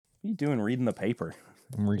What are you doing reading the paper?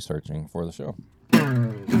 I'm researching for the show.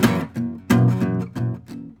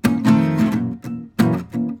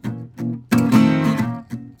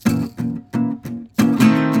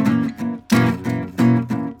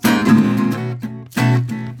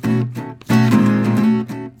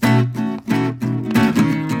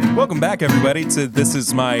 Welcome back, everybody, to This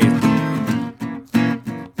Is My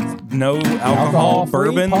No Alcohol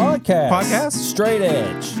Bourbon podcast. Straight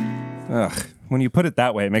edge. Ugh, when you put it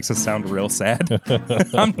that way, it makes us sound real sad.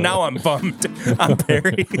 I'm bummed. I'm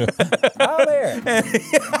Perry. Oh, there.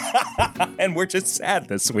 And we're just sad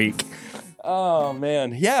this week. Oh,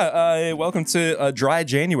 man. Yeah, welcome to a dry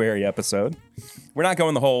January episode. We're not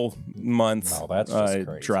going the whole month No, that's just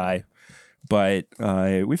crazy. dry. But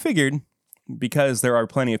we figured, because there are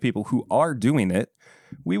plenty of people who are doing it,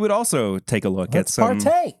 we would also take a look Let's at some...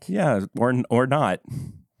 partake. Yeah, or not.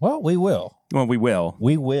 Well, we will. Well, we will.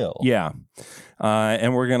 We will. Yeah.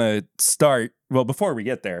 And we're going to start... Well, before we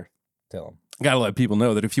get there, Tell them. got to let people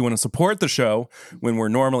know that if you want to support the show when we're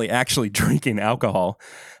normally actually drinking alcohol,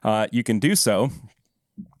 you can do so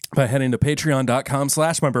by heading to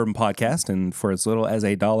patreon.com/mybourbonpodcast. And for as little as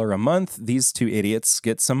 $1 a month, these two idiots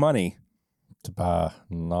get some money. To buy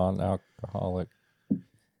non-alcoholic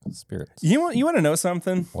spirits. You want to know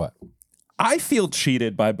something? What? I feel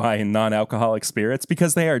cheated by buying non-alcoholic spirits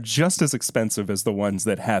because they are just as expensive as the ones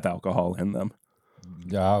that have alcohol in them.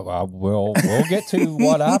 We'll get to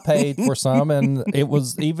what I paid for some, and it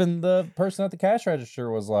was even the person at the cash register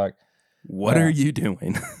was like, What are you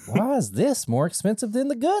doing? why is this more expensive than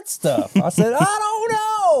the good stuff? I said, I don't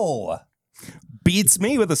know. Beats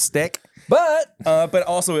me with a stick. But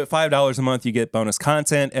Also at $5 a month, you get bonus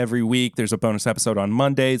content every week. There's a bonus episode on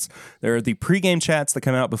Mondays. There are the pregame chats that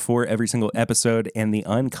come out before every single episode and the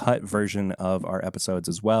uncut version of our episodes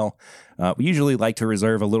as well. We usually like to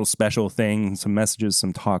reserve a little special thing, some messages,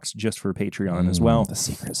 some talks just for Patreon as well. The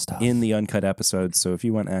secret stuff. In the uncut episodes. So if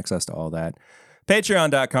you want access to all that,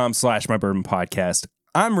 patreon.com/mybourbonpodcast.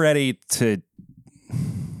 I'm ready to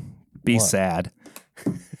be sad.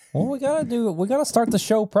 Well, we gotta start the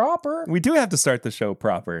show proper. We do have to start the show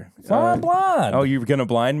proper. Fly blind. Oh, you're going to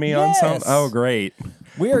blind me on some? Yes. Oh, great.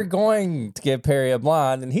 We are going to give Perry a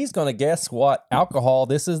blind, and he's going to guess what alcohol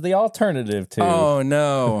this is the alternative to. Oh,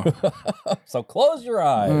 no. So close your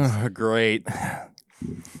eyes. Oh, great.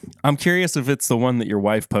 I'm curious if it's the one that your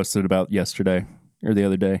wife posted about yesterday or the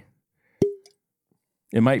other day.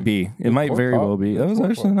 It might be. It might cork very pop. well be. That was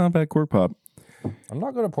Cork actually pop. not a bad cork pop. I'm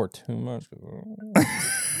not going to pour too much.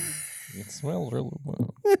 It smells really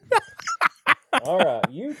well. All right,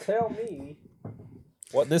 you tell me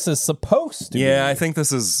what this is supposed to be. Yeah, I think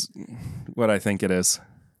this is what I think it is.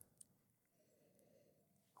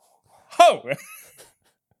 Oh! It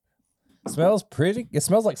smells pretty. It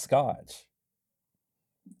smells like scotch.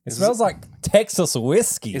 It smells like Texas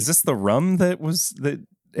whiskey. Is this the rum that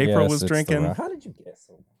April was Yes, it's the drinking? rum. How did you guess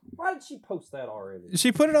it? Why did she post that already?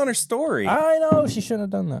 She put it on her story. I know she shouldn't have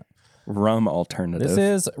done that. Rum alternative. This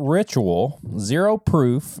is Ritual 0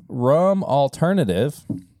 proof rum alternative.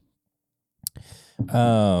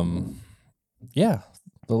 Yeah,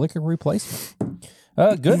 the liquor replacement.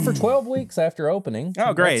 Good for 12 weeks after opening.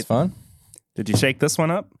 Oh, great. That's fun. Did you shake this one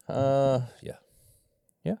up? Yeah,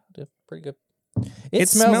 I did pretty good. It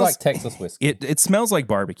smells like Texas whiskey. It smells like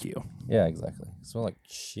barbecue. Yeah, exactly. It smells like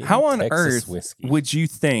shit. How on Texas earth whiskey. would you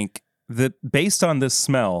think that based on this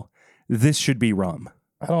smell, this should be rum?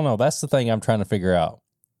 I don't know. That's the thing I'm trying to figure out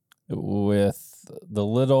with the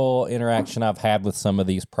little interaction I've had with some of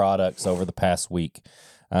these products over the past week.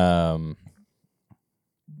 Who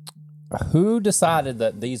decided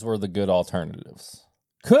that these were the good alternatives?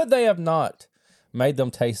 Could they have not made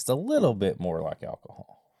them taste a little bit more like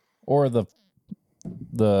alcohol or the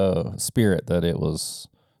spirit that it was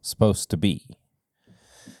supposed to be?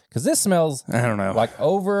 Because this smells I don't know. like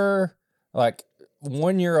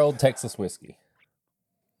 1-year-old Texas whiskey.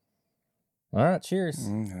 All right, cheers.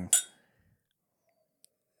 Okay.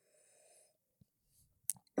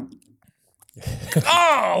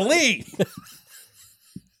 Oh, Lee!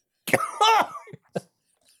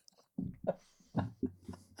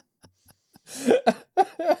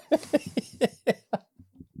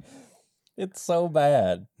 It's so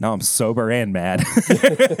bad. Now I'm sober and mad.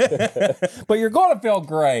 But you're going to feel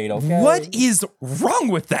great, okay? What is wrong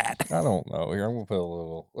with that? I don't know. Here, I'm going to put a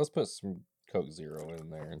little... Let's put some Coke Zero in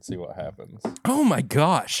there and see what happens. Oh my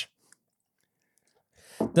gosh.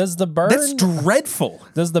 Does the burn... That's dreadful.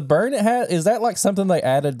 Does the burn it has... Is that like something they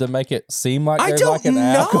added to make it seem like I there's don't like an know.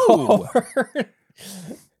 alcohol burn?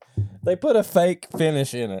 They put a fake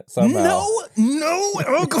finish in it somehow. No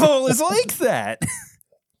alcohol is like that.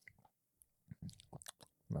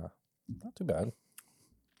 Nah, not too bad.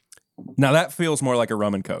 Now that feels more like a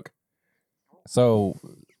rum and Coke. So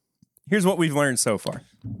Here's what we've learned so far.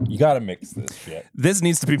 you got to mix this shit. This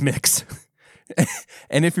needs to be mixed.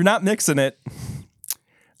 And if you're not mixing it,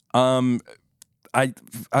 I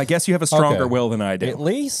guess you have a stronger Okay. will than I do. At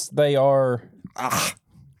least they are.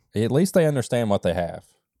 At least they understand what they have.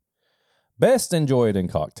 Best enjoyed in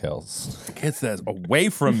cocktails. Get that away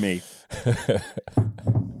from me.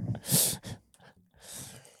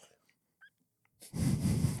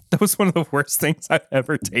 That was one of the worst things I've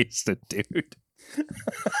ever tasted, dude.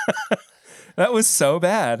 That was so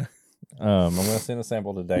bad. I'm gonna send a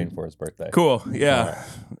sample to Dane for his birthday. Cool. Yeah.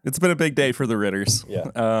 It's been a big day for the Ritters.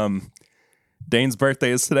 Yeah. Dane's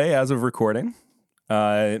birthday is today as of recording.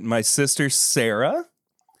 My sister Sarah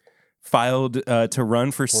filed to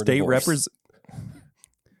run for state divorce.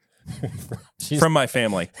 from my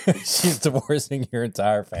family. She's divorcing your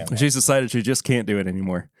entire family. She's decided she just can't do it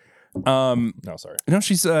anymore. No, sorry. No,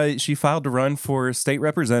 she filed to run for state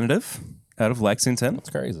representative out of Lexington. That's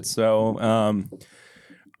crazy. So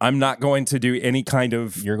I'm not going to do any kind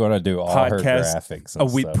of You're gonna do all her podcast graphics.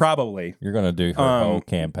 And we stuff. probably. You're gonna do her whole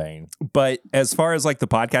campaign. But as far as like the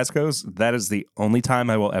podcast goes, that is the only time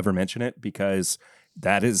I will ever mention it because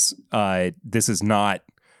that is this is not.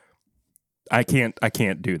 I can't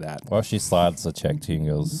do that. Well, she slides the check to you and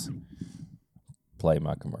goes, "Play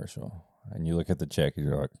my commercial." And you look at the check and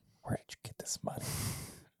you're like, "Where did you get this money?"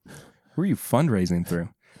 Who are you fundraising through?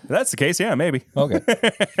 If that's the case, yeah, maybe. Okay.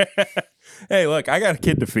 Hey, look, I got a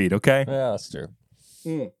kid to feed, okay? Yeah, that's true.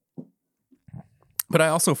 But I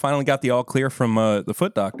also finally got the all clear from the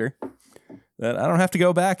foot doctor that I don't have to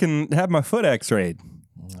go back and have my foot x-rayed.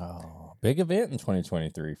 Oh, big event in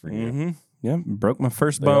 2023 for you. Mm-hmm. Yeah, broke my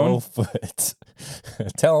first The bone. old foot.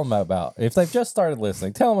 Tell them about, if they've just started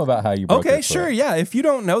listening, tell them about how you broke Okay, your sure. foot. Yeah. If you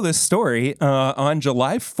don't know this story, on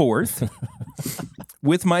July 4th,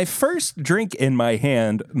 with my first drink in my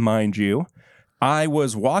hand, mind you, I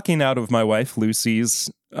was walking out of my wife Lucy's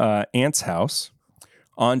aunt's house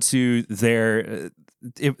onto their.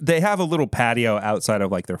 They have a little patio outside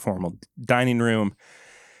of like their formal dining room,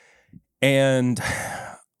 and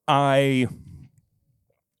I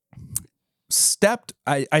stepped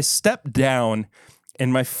down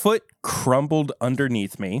and my foot crumbled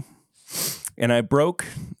underneath me and I broke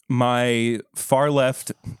my far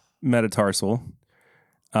left metatarsal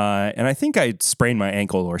and I think I sprained my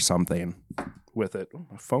ankle or something with it.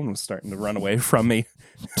 My phone was starting to run away from me.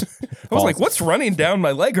 I was like, what's running down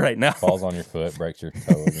my leg right now? Falls on your foot, breaks your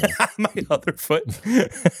toe again. My other foot.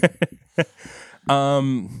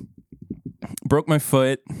 Broke my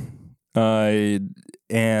foot.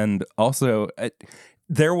 And also,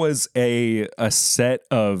 there was a set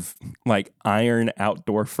of like iron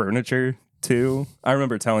outdoor furniture too. I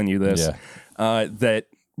remember telling you this that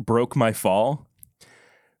broke my fall,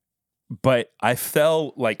 but I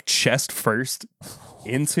fell like chest first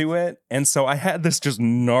into it, and so I had this just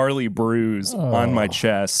gnarly bruise on my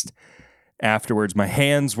chest. Afterwards, my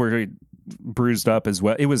hands were bruised up as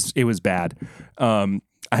well. It was bad. I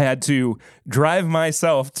had to drive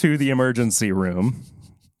myself to the emergency room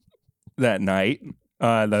that night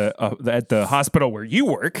at the hospital where you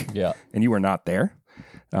work. Yeah. And you were not there.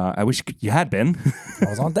 I wish you had been. I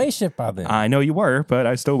was on day shift by then. I know you were, but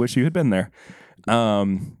I still wish you had been there.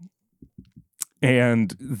 And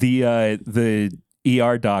the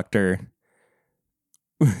ER doctor,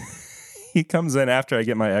 he comes in after I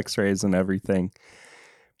get my x-rays and everything.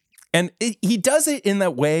 And he does it in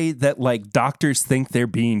that way that like doctors think they're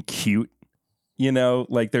being cute, you know,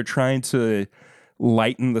 like they're trying to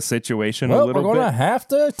lighten the situation a little bit. We're gonna have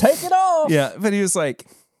to take it off. Yeah, but he was like,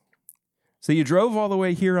 "So you drove all the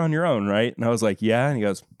way here on your own, right?" And I was like, "Yeah." And he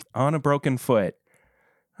goes, "On a broken foot."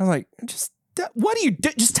 I was like, what do you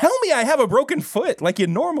do? Just tell me I have a broken foot like you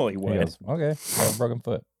normally He would. goes, "Okay, I have a broken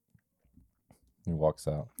foot." He walks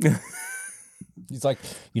out. He's like,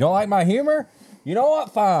 "You don't like my humor? You know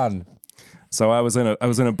what? Fine." So I was in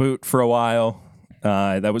a boot for a while.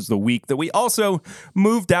 That was the week that we also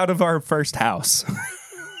moved out of our first house.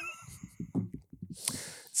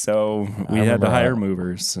 So we had to hire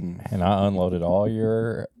movers. And I unloaded all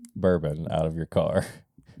your bourbon out of your car.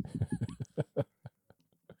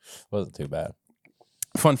 Wasn't too bad.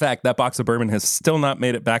 fun fact, that box of bourbon has still not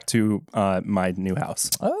made it back to my new house.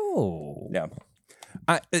 Oh. Yeah.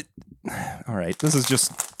 All right. This is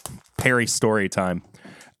just Perry story time.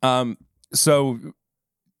 So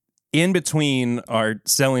in between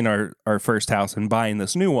selling our first house and buying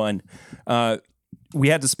this new one, we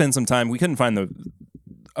had to spend some time. We couldn't find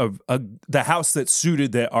the house that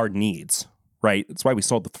suited our needs, right? That's why we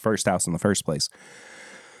sold the first house in the first place.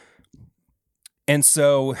 And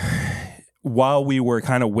so while we were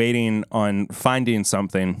kind of waiting on finding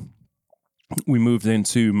something, we moved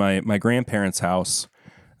into my grandparents' house.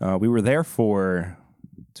 We were there for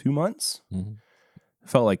 2 months. Mhm.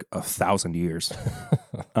 Felt like 1,000 years.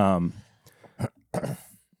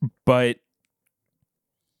 But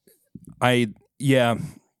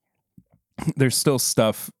there's still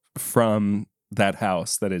stuff from that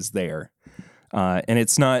house that is there. And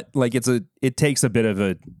it's not like it takes a bit of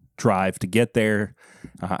a drive to get there.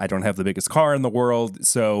 I don't have the biggest car in the world,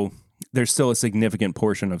 so there's still a significant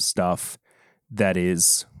portion of stuff that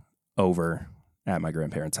is over at my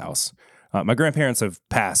grandparents' house. My grandparents have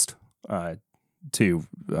passed to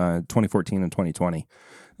 2014 and 2020.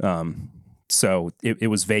 So it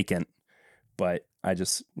was vacant, but I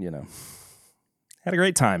just, had a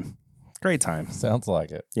great time. Great time. Sounds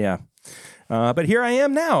like it. Yeah. But here I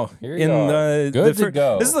am now. Here you are. Good to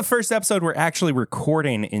go. This is the first episode we're actually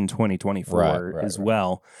recording in 2024 as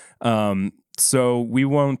well. So we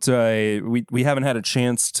won't, we haven't had a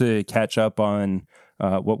chance to catch up on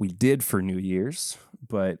what we did for New Year's,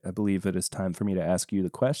 but I believe it is time for me to ask you the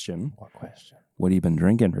question. What question? What have you been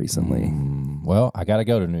drinking recently? Well, I got to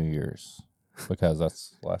go to New Year's because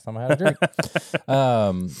that's the last time I had a drink.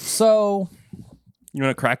 So you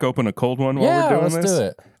want to crack open a cold one while we're doing this?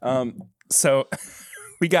 Yeah, let's do it. So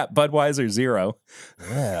we got Budweiser Zero.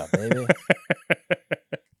 Yeah, baby.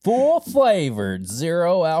 Full flavored,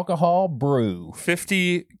 zero alcohol brew.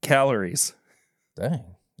 50 calories.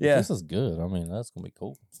 Dang. Yeah. This is good. I mean, that's going to be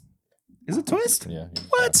cool. Is it twist? Yeah.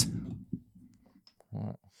 What? All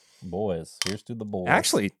right. Boys. Here's to the boys.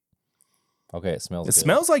 Actually, okay, it smells it good.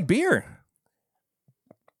 smells like beer.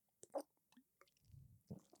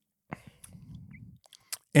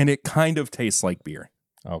 And it kind of tastes like beer.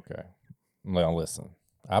 Okay. Well, listen.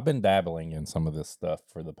 I've been dabbling in some of this stuff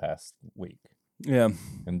for the past week. Yeah.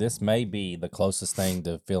 And this may be the closest thing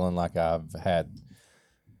to feeling like I've had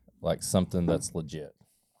like something that's legit.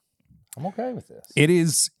 I'm okay with this. It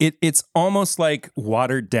is. It's almost like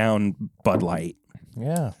watered down Bud Light.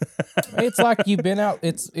 Yeah. It's like you've been out.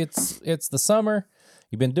 It's the summer.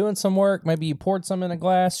 You've been doing some work. Maybe you poured some in a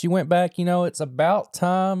glass. You went back. It's about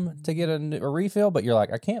time to get a refill. But you're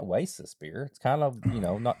like, I can't waste this beer. It's kind of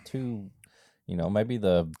not too. Maybe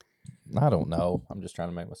I don't know. I'm just trying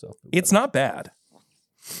to make myself feel It's better. not bad.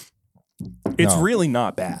 It's really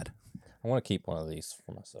not bad. I want to keep one of these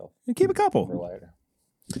for myself You keep a for couple. later.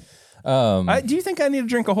 Do you think I need to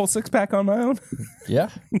drink a whole 6-pack on my own?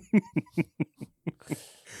 Yeah.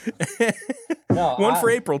 No, One for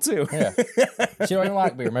April too. Yeah. She don't even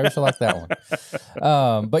like beer. Maybe she'll like that one.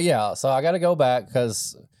 But yeah, so I got to go back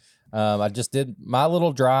because I just did my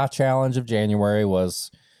little dry challenge of January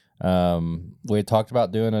was we had talked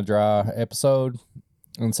about doing a dry episode.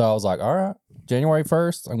 And so I was like, all right, January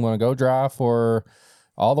 1st, I'm going to go dry for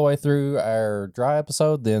all the way through our dry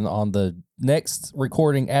episode. Then on the next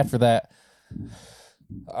recording after that,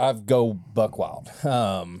 I go buck wild.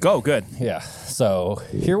 Go good. Yeah. So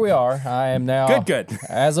here we are. I am now Good.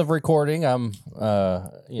 As of recording, I'm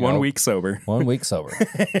 1 week sober. 1 week sober.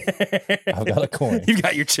 I've got a coin. You've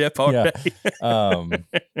got your chip already.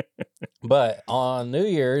 But on New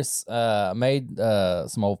Year's, I made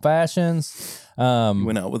some old fashions.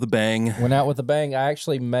 Went out with a bang. Went out with a bang. I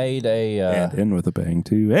actually made a And in with a bang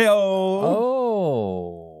too. Hey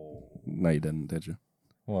oh. No, you didn't, did you?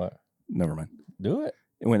 What? Never mind. Do it.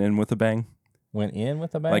 It went in with a bang. Went in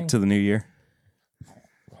with a bang. Like to the new year.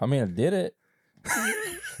 I mean, I did it.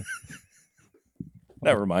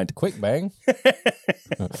 Never mind. Quick bang.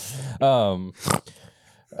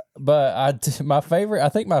 But I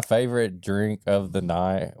think my favorite drink of the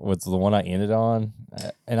night was the one I ended on,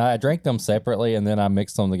 and I drank them separately and then I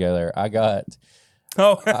mixed them together. I got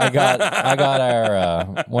our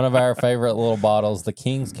one of our favorite little bottles, the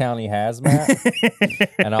Kings County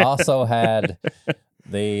Hazmat, and I also had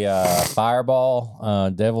the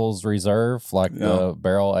Fireball Devil's Reserve, like the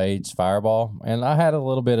barrel aged Fireball, and I had a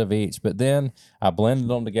little bit of each. But then I blended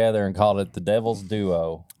them together and called it the Devil's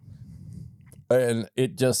Duo, and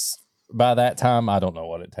it just. By that time, I don't know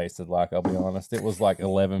what it tasted like. I'll be honest. It was like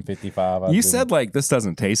 11:55. You said like this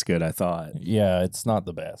doesn't taste good. I thought. Yeah, it's not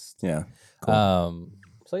the best. Yeah. So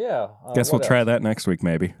yeah. Guess we'll try that next week,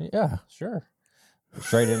 maybe. Yeah, sure.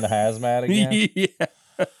 Straight into hazmat again.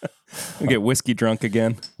 Yeah. We'll get whiskey drunk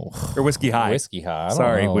again, or whiskey high. Whiskey high. I don't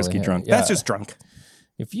Sorry, know. whiskey drunk. Yeah. That's just drunk.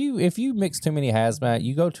 If you mix too many hazmat,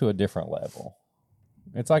 you go to a different level.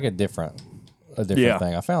 It's like a different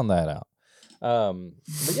thing. I found that out.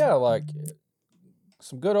 But yeah, like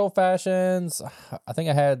some good old fashions. I think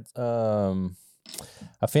I had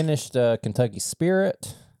I finished Kentucky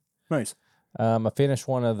Spirit. Nice. I finished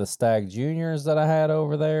one of the Stag Juniors that I had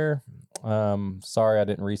over there. Sorry, I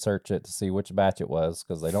didn't research it to see which batch it was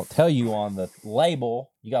because they don't tell you on the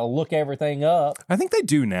label. You got to look everything up. I think they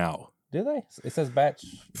do now. Do they? It says batch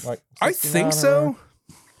like. I think so.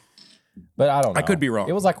 But I don't know. I could be wrong.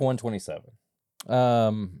 It was like 127.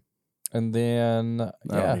 And then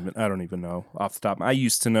I don't even know off the top. I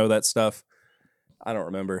used to know that stuff. I don't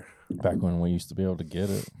remember. back when we used to be able to get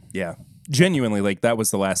it. Yeah. Genuinely, like that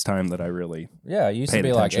was the last time that I really. Yeah, it used to paid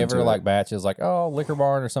be like attention ever to like it. batches, like Liquor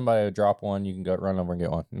Barn or somebody would drop one, you can go run over and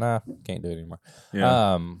get one. Nah, can't do it anymore.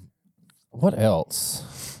 Yeah. What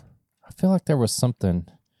else? I feel like there was something.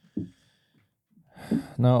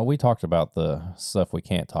 No, we talked about the stuff we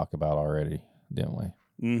can't talk about already, didn't we?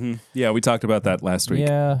 Mm-hmm. Yeah, we talked about that last week.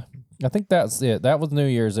 Yeah, I think that's it. That was New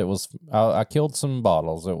Year's. It was I killed some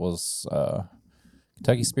bottles. It was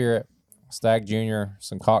Kentucky Spirit, Stag Junior,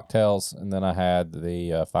 some cocktails, and then I had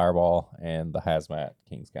the Fireball and the Hazmat,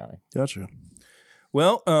 Kings County. Gotcha.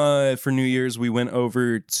 Well, for New Year's, we went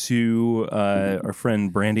over to our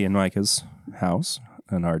friend Brandy and Micah's house,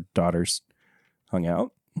 and our daughters hung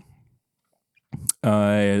out.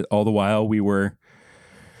 All the while, we were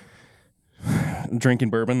drinking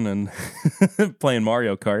bourbon and playing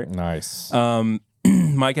Mario Kart. Nice.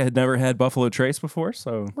 Micah had never had Buffalo Trace before,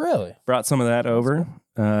 so Really? brought some of that over.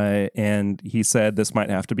 And he said this might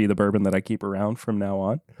have to be the bourbon that I keep around from now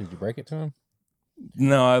on. Did you break it to him?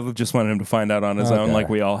 No, I just wanted him to find out on his own, Okay. like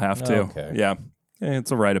we all have to. Okay. Yeah,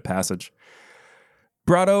 it's a rite of passage.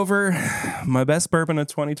 Brought over my best bourbon of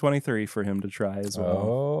 2023 for him to try as well.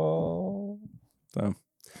 Oh. So,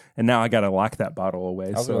 and now I got to lock that bottle away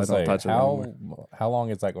I was so I going don't to touch say, it anymore. how long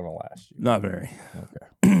is that going to last you? Not very.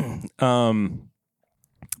 Okay.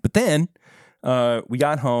 But then we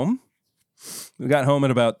got home. We got home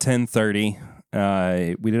at about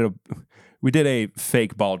 10:30. We did a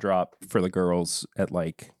fake ball drop for the girls at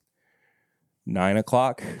like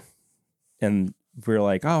 9:00, and we were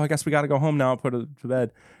like, "Oh, I guess we got to go home now. Put it to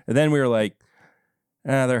bed." And then we were like,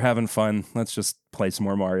 "They're having fun. Let's just play some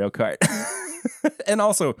more Mario Kart." And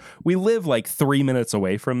also, we live like 3 minutes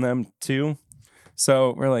away from them too,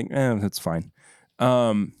 so we're like, "It's fine."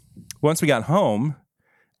 Once we got home,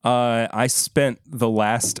 I spent the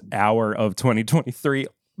last hour of 2023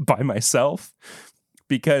 by myself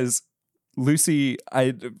because Lucy,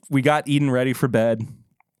 we got Eden ready for bed,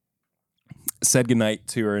 said goodnight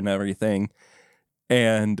to her and everything,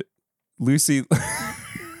 and Lucy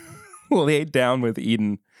laid down with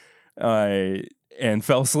Eden and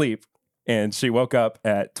fell asleep, and she woke up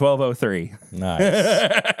at 12:03.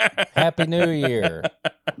 Nice. Happy New Year.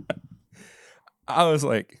 I was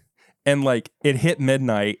like, and like it hit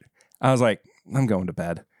midnight. I was like, I'm going to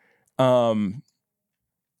bed. When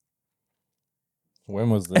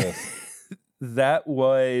was this? That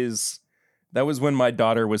was when my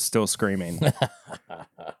daughter was still screaming.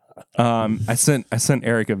 I sent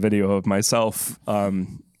Eric a video of myself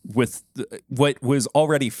with what was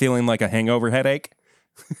already feeling like a hangover headache,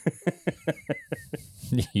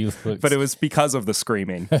 You look but it was because of the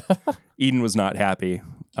screaming. Eden was not happy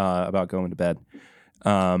about going to bed.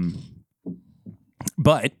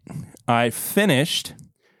 But I finished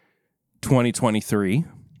 2023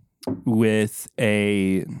 with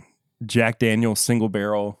a Jack Daniel's single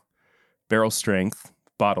barrel strength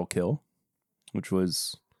bottle kill, which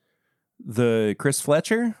was the Chris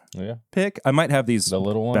Fletcher yeah, pick. I might have these the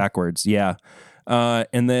little one. backwards. Yeah.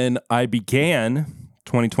 And then I began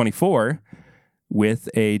 2024 with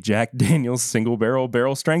a Jack Daniel's single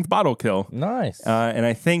barrel strength bottle kill. Nice. And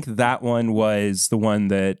I think that one was the one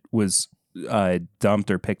that was dumped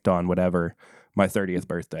or picked on, whatever, my 30th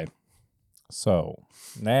birthday. So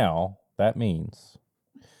now that means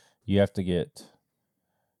you have to get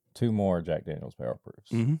 2 more Jack Daniel's Barrel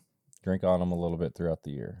Proofs. Mm-hmm. Drink on them a little bit throughout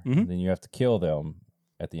the year. Mhm. Then you have to kill them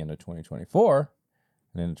at the end of 2024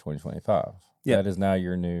 and into 2025. Yeah. That is now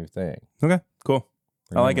your new thing. Okay, cool.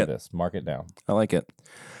 I like Remember it. This. Mark it down. I like it.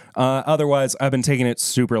 Otherwise, I've been taking it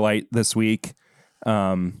super light this week.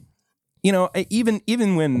 Even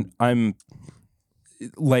when I'm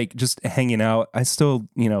like just hanging out, I still,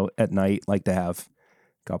 at night like to have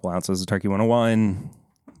a couple ounces of Turkey 101,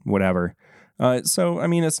 whatever. So, I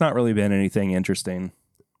mean, it's not really been anything interesting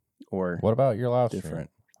or What about your live stream? different.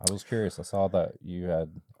 I was curious. I saw that you had.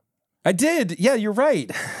 I did. Yeah, you're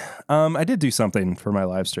right. I did do something for my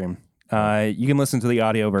live stream. You can listen to the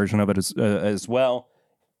audio version of it as well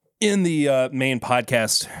in the main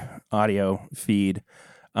podcast audio feed.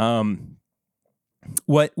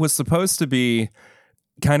 What was supposed to be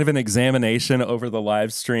kind of an examination over the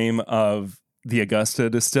live stream of the Augusta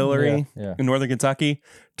Distillery Yeah. in Northern Kentucky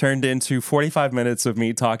turned into 45 minutes of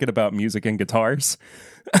me talking about music and guitars.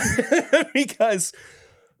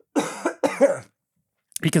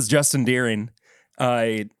 because Justin Deering,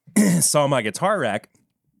 I saw my guitar rack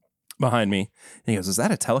behind me, and he goes, "Is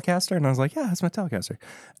that a Telecaster?" And I was like, "Yeah, that's my Telecaster."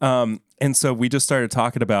 And so we just started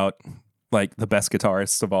talking about like the best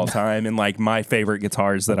guitarists of all time and like my favorite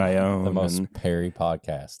guitars that I own. The most and Perry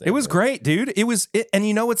podcast. it was great, dude. And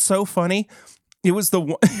you know what's so funny? It was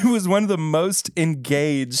one of the most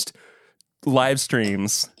engaged live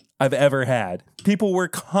streams I've ever had. People were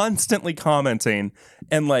constantly commenting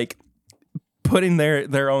and like putting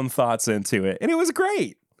their own thoughts into it, and it was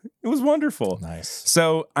great. It was wonderful. Nice.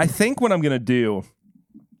 So I think what I'm gonna do,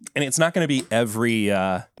 and it's not gonna be every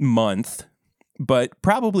month, but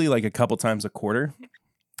probably like a couple times a quarter,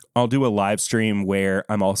 I'll do a live stream where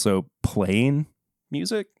I'm also playing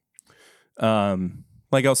music.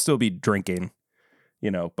 Like I'll still be drinking,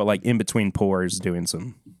 but like in between pours doing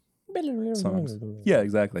some songs. Yeah,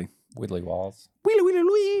 exactly. Widdly walls. Wheelie,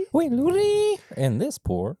 wheelie, wee. Widdly. And this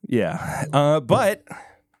pour. Yeah. But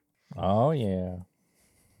Oh, yeah.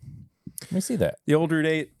 Let me see that. the older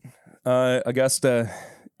date, Augusta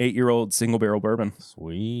 8-year-old single barrel bourbon.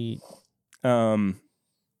 Sweet.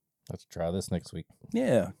 Let's try this next week.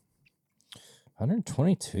 Yeah.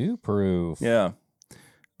 122 proof. Yeah.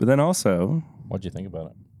 But then also, What'd you think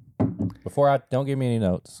about it? Don't give me any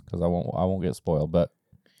notes because I won't get spoiled, but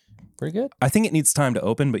pretty good. I think it needs time to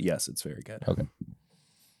open, but yes, it's very good. Okay.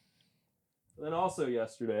 Then also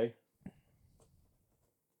yesterday,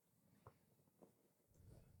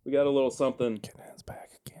 we got a little something It's back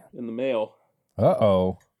again. in the mail.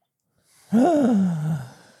 Uh-oh.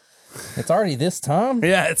 It's already this time?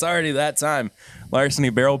 Yeah, it's already that time. Larceny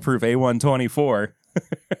Barrel Proof A124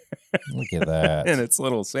 Look at that. in its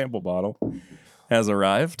little sample bottle has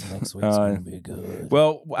arrived. Next week's going to be good.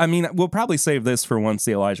 Well, I mean, we'll probably save this for once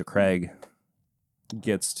the Elijah Craig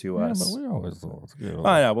gets to Yeah, us. but we always Oh,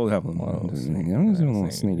 yeah, we'll have a little sneaky. I'm just doing a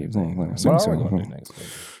little sneaky. What are we going to do next week?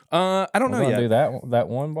 I don't We're know going to yet. do that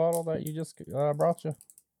one bottle that you just brought you?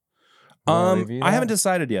 Review I that? haven't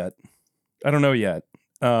decided yet. I don't know yet.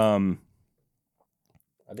 I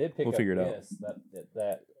did pick We'll up figure it out. this,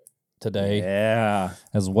 that today Yeah.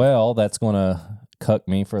 as well. That's going to cuck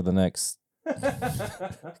me for the next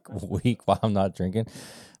week while I'm not drinking.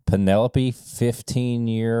 Penelope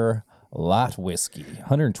 15-year light whiskey,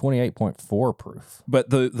 128.4 proof. But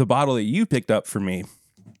the bottle that you picked up for me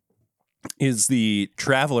is the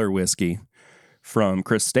Traveler whiskey from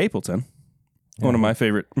Chris Stapleton, one of my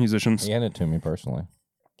favorite musicians. He handed it to me personally.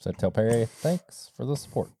 Said, tell Perry thanks for the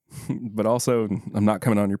support. But also, I'm not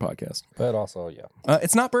coming on your podcast. But also, yeah,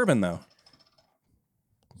 It's not bourbon, though.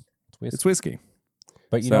 it's whiskey. It's whiskey.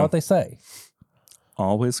 But you so- know what they say?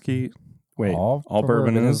 All whiskey. Wait, all All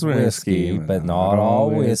bourbon is whiskey, but not all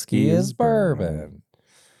whiskey is bourbon.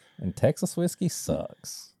 And Texas whiskey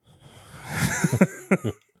sucks.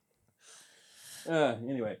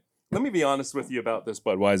 Anyway, let me be honest with you about this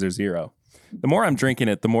Budweiser Zero. The more I'm drinking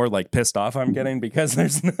it, the more like pissed off I'm getting because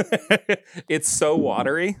it's so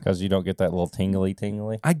watery. Because you don't get that little tingly.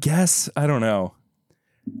 I guess, I don't know.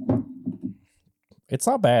 It's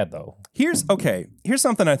not bad, though. Here's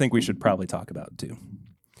something I think we should probably talk about too.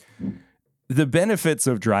 The benefits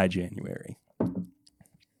of dry January.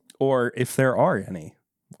 Or if there are any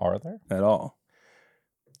Are there? at all.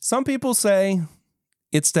 Some people say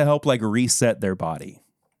it's to help like reset their body.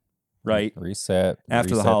 Right? Reset. After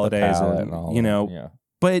the reset holidays palate and, all you that. know, Yeah.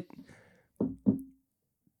 But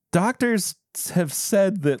doctors have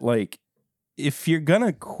said that like if you're going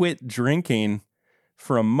to quit drinking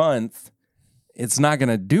for a month, it's not going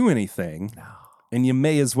to do anything. No. And you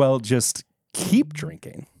may as well just keep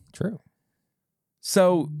drinking. True.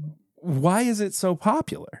 So why is it so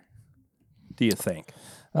popular? Do you think?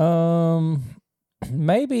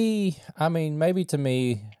 Maybe to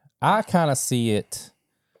me, I kind of see it.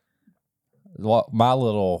 My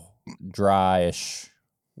little dryish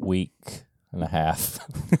week and a half.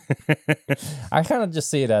 I kind of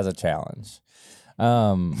just see it as a challenge,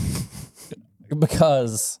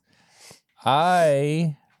 because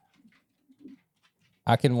I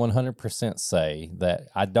can 100% say that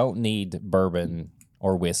I don't need bourbon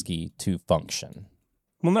or whiskey to function.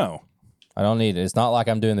 Well, no. I don't need it. It's not like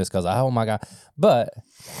I'm doing this because, oh my God. But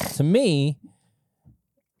to me,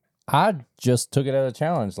 I just took it as a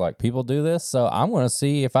challenge. Like, people do this, so I'm going to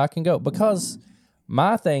see if I can go. Because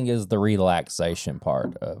my thing is the relaxation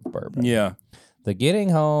part of bourbon. Yeah. The getting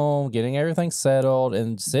home, getting everything settled,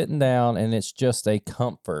 and sitting down, and it's just a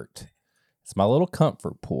comfort. It's my little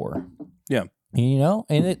comfort pour. Yeah. You know,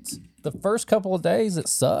 and it's the first couple of days it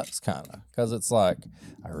sucks kind of because it's like,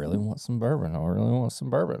 I really want some bourbon. I really want some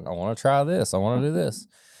bourbon. I want to try this. I want to do this.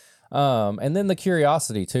 And then the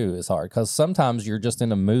curiosity too is hard because sometimes you're just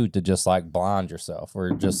in a mood to just like blind yourself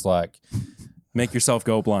or just like, Make yourself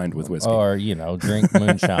go blind with whiskey. or, you know, drink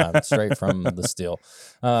moonshine straight from the still.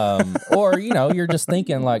 Or, you know, you're just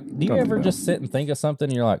thinking like, do you ever just sit and think of something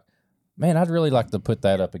and you're like, man, I'd really like to put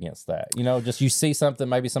that up against that. You know, just you see something,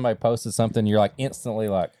 maybe somebody posted something, you're like instantly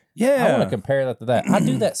like, Yeah. I want to compare that to that. I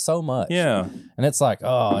do that so much. Yeah. And it's like,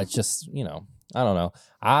 oh, it's just, you know, I don't know.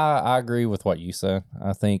 I agree with what you said.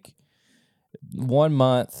 I think 1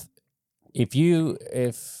 month, if do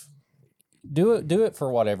it for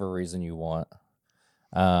whatever reason you want.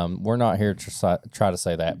 We're not here to try to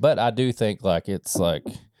say that, but I do think like it's like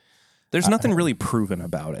There's nothing really proven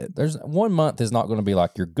about it. there's 1 month is not going to be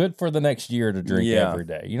like you're good for the next year to drink Yeah. every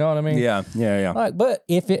day. You know what I mean? Yeah. Yeah. Yeah. Like, but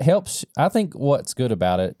if it helps, I think what's good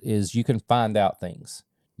about it is you can find out things.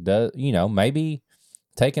 You know, maybe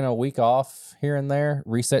taking a week off here and there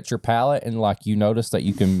resets your palate, and like you notice that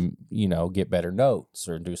you can, you know, get better notes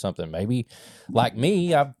or do something. Maybe like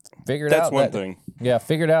me, I've figured That's out one that, thing. Yeah,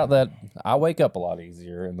 figured out that I wake up a lot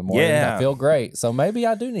easier in the morning. Yeah. I feel great. So maybe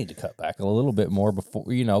I do need to cut back a little bit more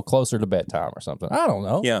before, you know, closer to bedtime or something. I don't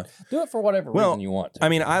know. Yeah. Do it for whatever Well, reason you want to. I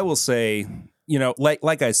mean, I will say, you know,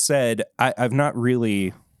 like I said, I've not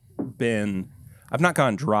really I've not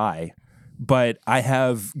gone dry, but I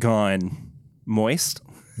have gone moist,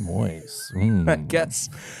 Moist. I guess.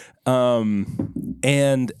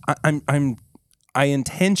 And I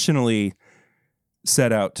intentionally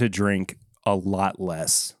set out to drink a lot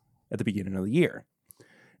less at the beginning of the year.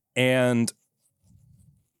 And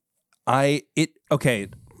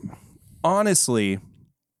honestly,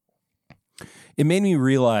 it made me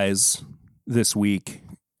realize this week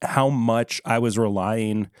how much I was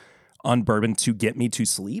relying on bourbon to get me to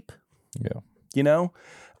sleep, Yeah. you know?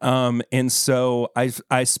 And so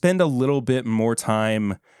I spend a little bit more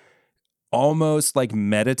time almost like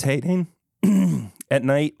meditating at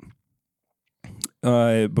night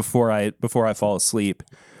before I fall asleep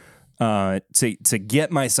to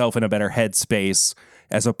get myself in a better headspace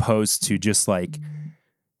as opposed to just like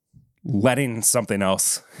letting something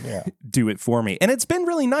else Yeah. do it for me. And it's been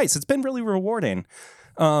really nice. It's been really rewarding.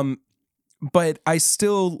 But I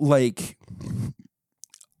still like,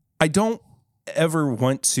 I don't ever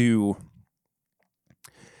want to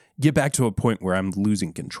get back to a point where I'm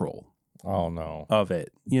losing control Oh no. of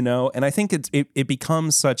it, you know? And I think it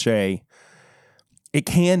becomes it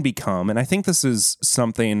can become, and I think this is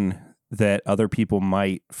something that other people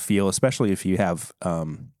might feel, especially if you have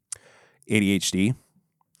ADHD.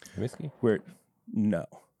 Whiskey? No.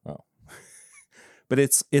 Oh. But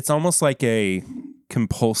it's almost like a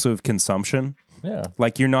compulsive consumption. Yeah.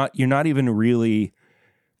 Like you're not even really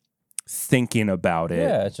thinking about it.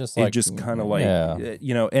 Yeah, it's just It like just kind of like yeah.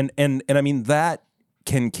 you know, and I mean that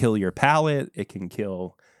can kill your palate, it can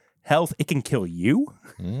kill health, it can kill you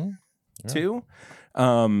Mhm. too.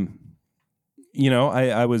 You know,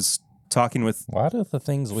 I was talking with Why do the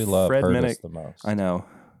things we love Fred hurt us Minnick. the most? I know.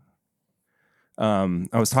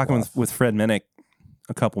 I was talking with Fred Minnick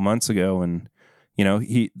a couple months ago, and you know,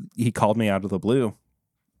 he called me out of the blue,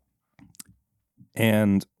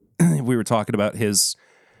 and we were talking about his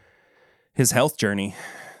health journey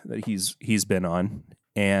that he's been on,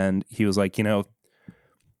 and he was like, you know,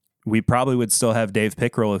 we probably would still have Dave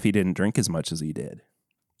Pickerel if he didn't drink as much as he did,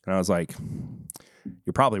 and I was like,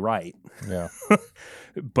 you're probably right, Yeah.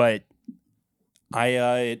 but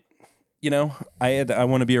you know, I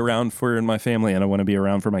want to be around for my family, and I want to be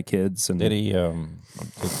around for my kids. And Did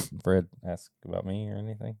Fred ask about me or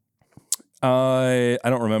anything? I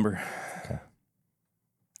don't remember. Okay.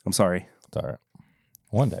 I'm sorry. It's all right.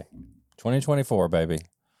 One day. 2024, baby.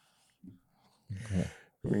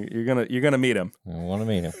 You're gonna meet him. I want to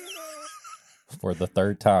meet him for the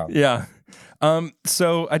third time. Yeah.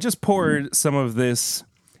 So I just poured some of this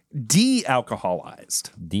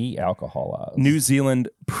de-alcoholized De-alcoholized. New Zealand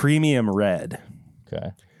premium red.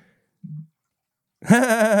 Okay.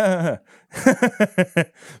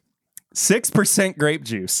 6% grape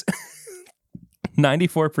juice.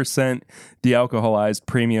 94% de-alcoholized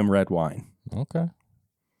premium red wine. Okay.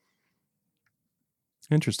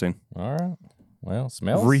 Interesting. All right. Well,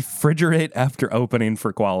 smells Refrigerate after opening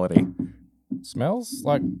for quality. smells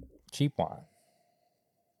like cheap wine.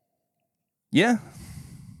 Yeah.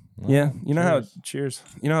 Yeah. You know Cheers. how cheers.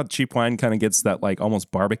 You know how cheap wine kind of gets that like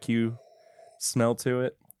almost barbecue smell to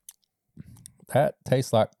it? That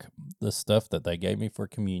tastes like the stuff that they gave me for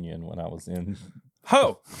communion when I was in.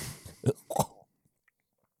 Ho.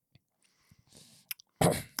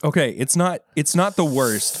 Okay, it's not the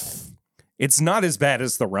worst. It's not as bad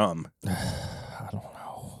as the rum. I don't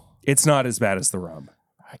know. It's not as bad as the rum.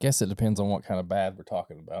 I guess it depends on what kind of bad we're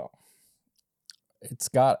talking about. It's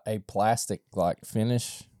got a plastic like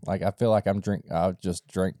finish. Like I feel like I just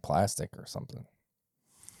drank plastic or something.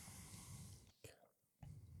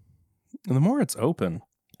 And the more it's open,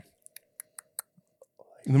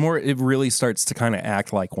 the more it really starts to kind of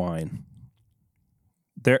act like wine.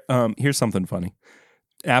 Here's something funny.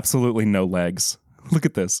 Absolutely no legs. Look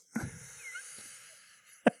at this.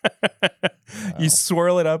 You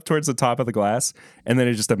swirl it up towards the top of the glass, and then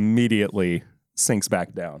it just immediately sinks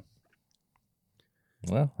back down.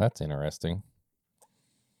 Well, that's interesting.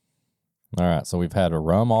 All right, so we've had a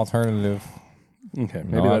rum alternative, Okay,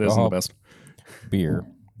 maybe that isn't the best. beer,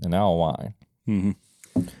 and now a wine.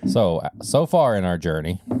 Mm-hmm. So far in our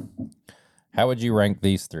journey, how would you rank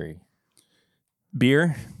these three?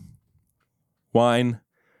 Beer, wine,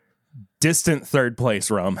 distant third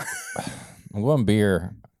place rum. I'm going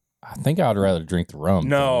beer. I think I'd rather drink the rum.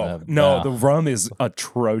 No, the rum is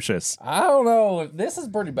atrocious. I don't know. This is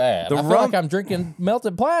pretty bad. I feel like I'm drinking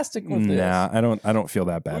melted plastic with this. Nah, I don't feel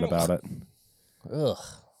that bad about it. Ugh.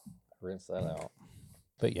 Rinse that out.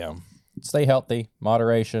 But yeah, stay healthy,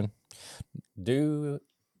 moderation. Do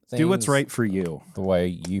what's right for you. The way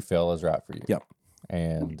you feel is right for you. Yep.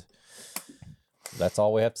 And that's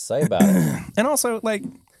all we have to say about it. And also, like,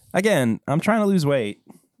 again, I'm trying to lose weight.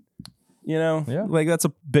 You know, Yeah. like that's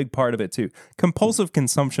a big part of it too. Compulsive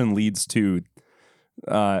consumption leads to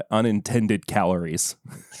unintended calories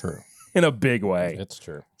True. in a big way. It's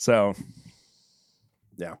true. So,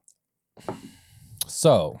 yeah.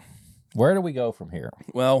 So, where do we go from here?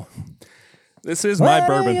 Well, this is my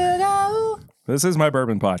bourbon. This is my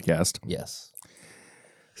bourbon podcast. Yes.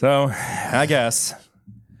 So, I guess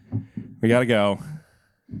we got to go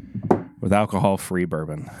with alcohol-free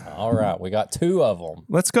bourbon. All right. We got two of them.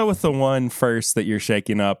 Let's go with the one first that you're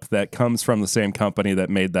shaking up that comes from the same company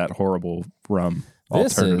that made that horrible rum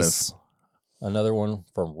alternative. This is another one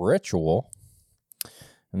from Ritual.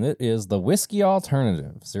 And it is the Whiskey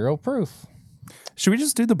Alternative. 0 proof. Should we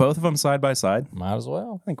just do the both of them side by side? Might as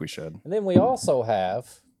well. I think we should. And then we also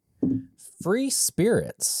have Free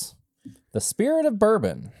Spirits. The Spirit of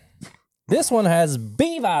Bourbon. This one has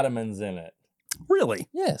B vitamins in it. Really?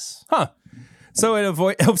 Yes. Huh. So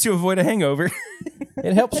it helps you avoid a hangover.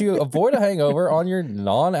 It helps you avoid a hangover on your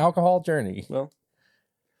non-alcohol journey. Well,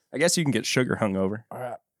 I guess you can get sugar hungover. All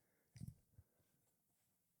right.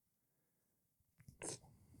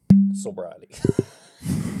 Sobriety.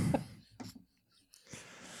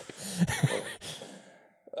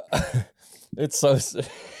 It's so...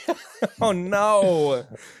 Oh, no.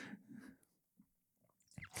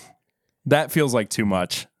 That feels like too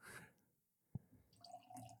much.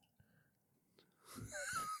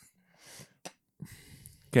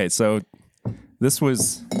 Okay, so this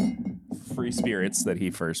was Free Spirits that he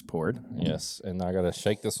first poured. Yes, and I got to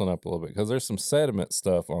shake this one up a little bit because there's some sediment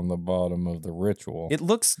stuff on the bottom of the Ritual. It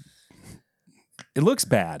looks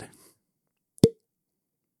bad.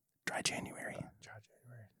 Dry January. Try it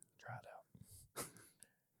out.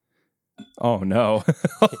 Oh no.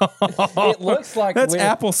 It looks like that's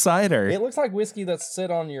apple cider. It looks like whiskey that's sit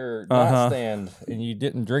on your nightstand and you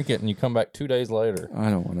didn't drink it and you come back 2 days later. I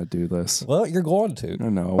don't want to do this. Well, you're going to.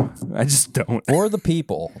 No, I just don't. For the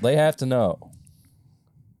people, they have to know.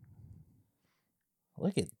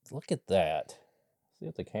 Look at that. See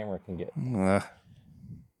if the camera can get. Look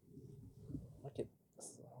at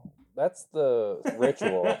that's the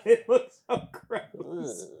Ritual. It looks so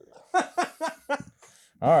gross.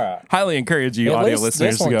 All right. Highly encourage you, audio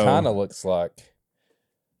listeners, this one to go. kind of looks like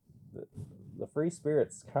the Free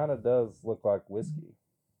Spirits. Kind of does look like whiskey.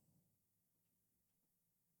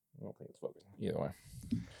 I don't think it's focusing. Either way.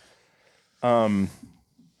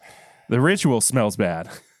 The Ritual smells bad.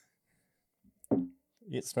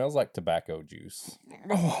 It smells like tobacco juice.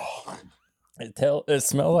 It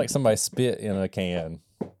smells like somebody spit in a can.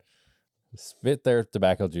 Spit their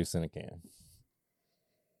tobacco juice in a can.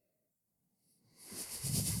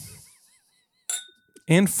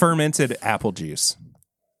 And fermented apple juice.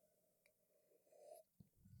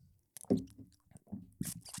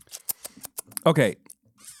 Okay.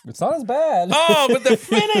 It's not as bad. Oh, but the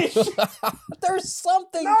finish! There's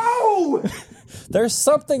something. No! There's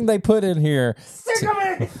something they put in here. Sick of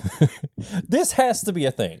it! This has to be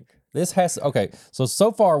a thing. Okay.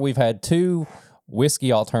 So far we've had 2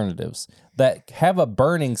 whiskey alternatives that have a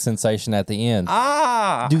burning sensation at the end.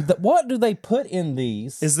 Ah! What do they put in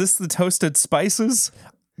these? Is this the toasted spices?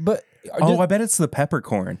 But I bet it's the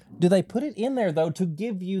peppercorn. do they put it in there though to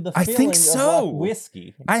give you the I feeling think of so. like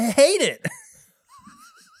whiskey? I hate it.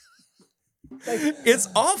 It's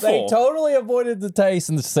They awful. totally avoided the taste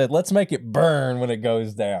and said, let's make it burn when it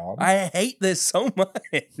goes down. I hate this so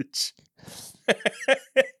much.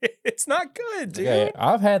 It's not good, dude. Okay,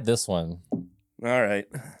 I've had this one, All right.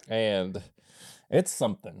 and it's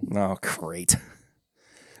something. Oh, great.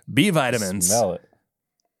 B vitamins. Smell it.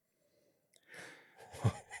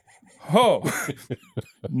 Oh,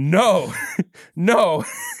 no. No.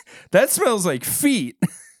 That smells like feet.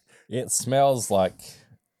 It smells like.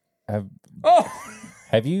 Oh,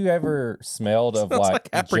 Have you ever smelled of Smells like, like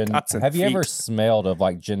apricots and have you ever feet. smelled of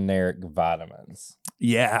like generic vitamins?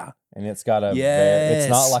 yeah. And it's got a it's Yes.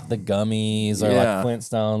 not like the gummies or Yeah. like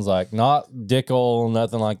Flintstones, like not Dickel,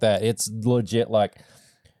 nothing like that. It's legit like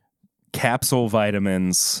Capsule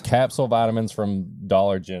vitamins. capsule vitamins from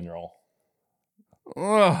Dollar General.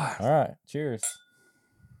 Ugh. All right, cheers.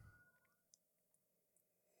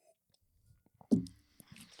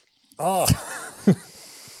 Oh.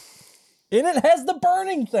 And it has the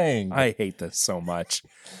burning thing. I hate this so much.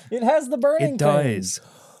 It has the burning It thing. does.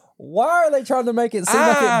 Why are they trying to make it seem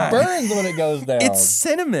like it burns when it goes down? It's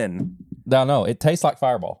cinnamon. No, it tastes like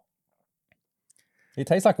Fireball. It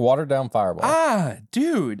tastes like watered down Fireball.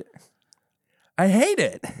 Dude. I hate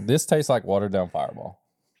it. This tastes like watered down Fireball.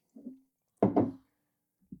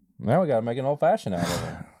 Now we gotta make an old fashioned out of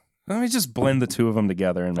it. Let me just blend the two of them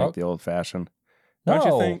together and make Okay. the old fashioned. No, Don't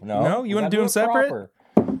you think? No? You we wanna gotta do them it separate? proper.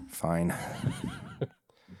 Fine.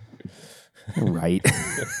 Right.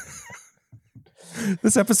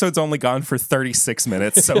 This episode's only gone for 36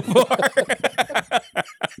 minutes so far.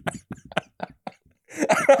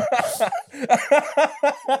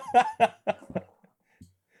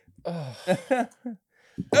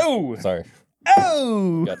 Oh. Sorry,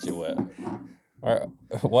 Oh. got you wet. All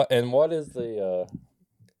right, what is the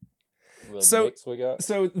So- mix we got?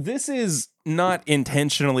 So this is not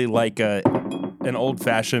intentionally like an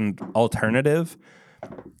old-fashioned alternative.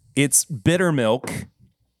 It's bitter milk.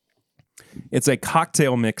 It's a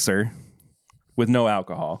cocktail mixer with no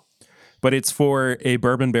alcohol, but it's for a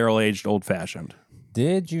bourbon barrel-aged old-fashioned.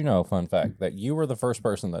 Did you know, fun fact, that you were the first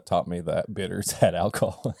person that taught me that bitters had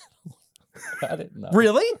alcohol? I didn't know.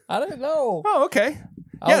 Really? I didn't know. Oh, okay.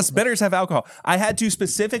 Yes, bitters have alcohol. I had to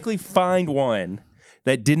specifically find one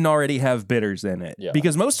that didn't already have bitters in it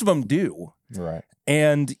because most of them do. Right.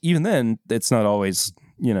 And even then, it's not always,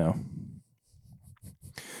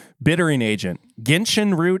 bittering agent,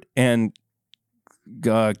 gentian root and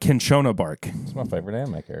cinchona bark. It's my favorite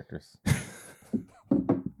anime characters.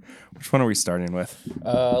 Which one are we starting with?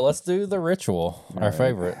 Let's do the ritual, our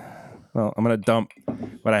favorite. Well, I'm going to dump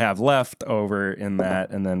what I have left over in that,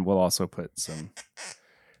 and then we'll also put some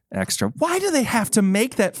extra. Why do they have to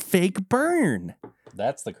make that fake burn?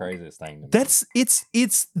 That's the craziest thing to me.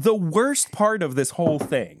 It's the worst part of this whole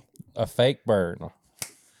thing. A fake burn.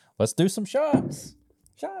 Let's do some shots.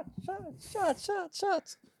 Shots.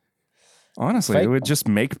 Honestly, Fake- it would just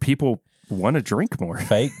make people want to drink more.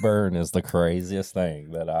 Fake burn is the craziest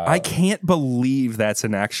thing that I can't believe that's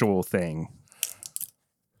an actual thing.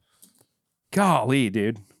 Golly,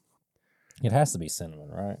 dude. It has to be cinnamon,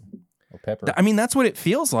 right? Or pepper. I mean, that's what it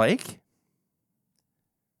feels like.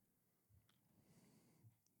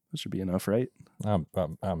 That should be enough, right? I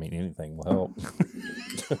mean, anything will help.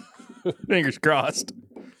 Fingers crossed.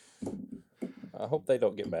 I hope they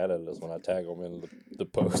don't get mad at us when I tag them in the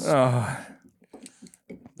post. Oh,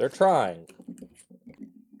 They're trying.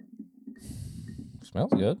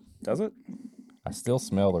 Smells good. does it? I still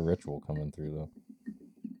smell the ritual coming through though.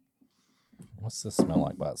 What's this smell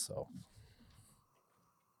like by itself?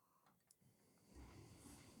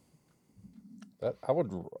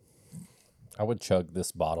 I would chug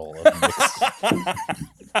this bottle of mix.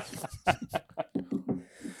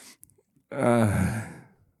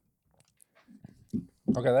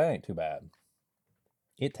 Okay, that ain't too bad.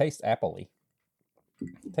 It tastes appley.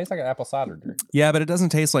 It tastes like an apple cider drink. Yeah, but it doesn't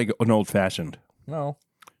taste like an old fashioned. No.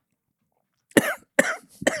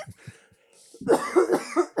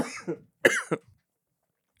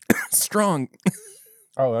 Strong.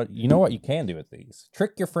 Oh, you know what you can do with these?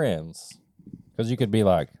 Trick your friends. Because you could be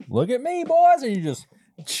like, look at me, boys. And you just,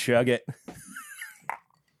 Chug it.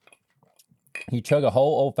 you chug a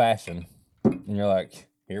whole old fashioned. And you're like,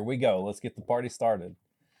 here we go. Let's get the party started.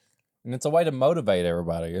 And it's a way to motivate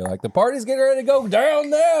everybody. You're like, the party's getting ready to go down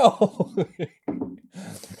now.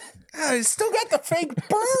 I still got the fake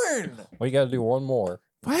burn. Well, you got to do one more.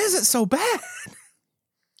 Why is it so bad?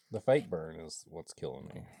 The fake burn is what's killing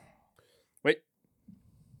me. Wait.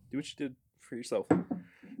 Do what you did for yourself.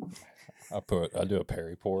 I do a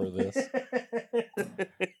Perry pour of this.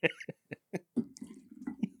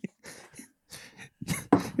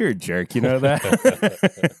 You're a jerk, you know that?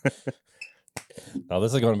 No,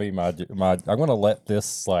 this is going to be my. I'm going to let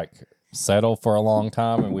this like settle for a long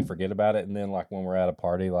time, and we forget about it. And then, like when we're at a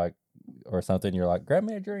party, like or something, you're like, "Grab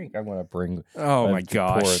me a drink." I'm going to bring. Oh my pour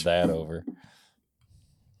gosh. that over.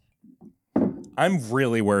 I'm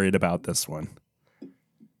really worried about this one.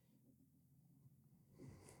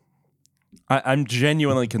 I'm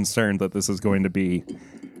genuinely concerned that this is going to be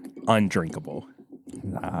undrinkable.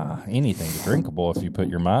 Nah, anything's drinkable if you put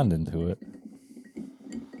your mind into it.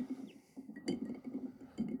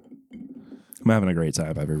 I'm having a great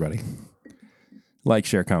time, everybody. Like,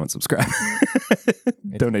 share, comment, subscribe.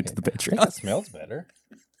 Donate to the I think Patreon. it smells better.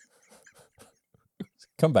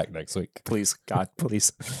 Come back next week. Please, God,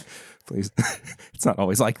 please. Please. It's not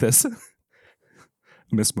always like this.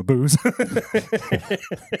 Miss my booze.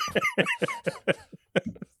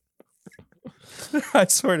 I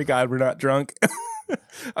swear to God, we're not drunk.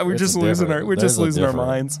 We're just losing our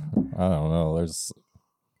minds. I don't know. There's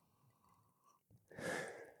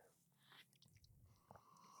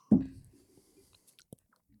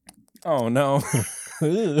Oh no.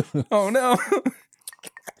 Oh no.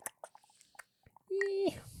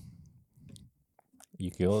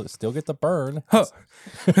 You still get the burn. Huh.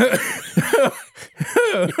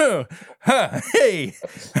 Hey.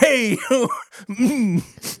 Hey.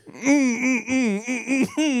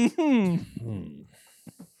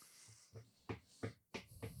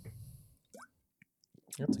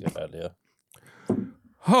 That's a good idea.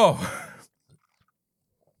 Oh.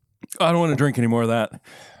 I don't want to drink any more of that.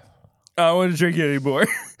 I don't want to drink it anymore.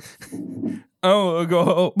 I want to go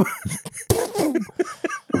home.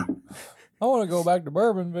 I want to go back to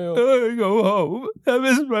Bourbonville. I want to go home. I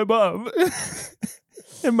miss my mom.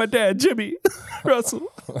 And my dad, Jimmy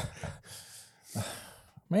Russell.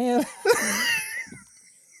 Man.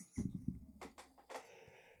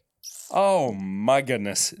 Oh my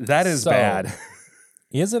goodness. That is So- bad.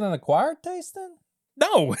 Is it an acquired taste then?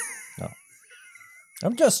 No.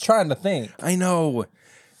 I'm just trying to think. I know.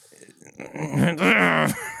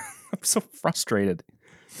 I'm so frustrated.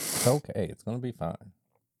 It's okay. It's going to be fine.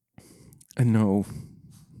 I know.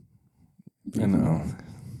 I know.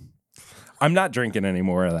 I'm not drinking any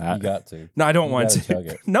more of that. You got to. No, I don't You want gotta to. chug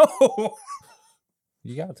it. No.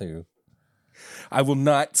 You got to. I will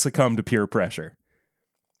not succumb to peer pressure.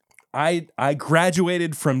 I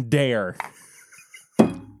graduated from DARE.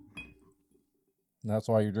 That's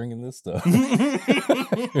why you're drinking this stuff.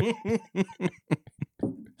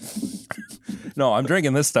 No, I'm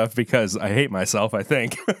drinking this stuff because I hate myself, I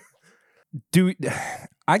think.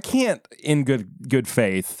 I can't in good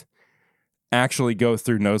faith actually go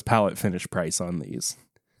through nose palate finish price on these.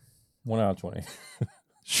 1 out of 20.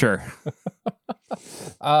 Sure.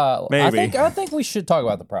 Maybe. I think we should talk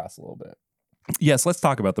about the price a little bit. Yes, let's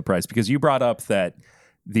talk about the price because you brought up that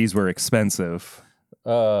these were expensive.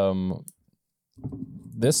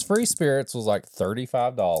 This Free Spirits was like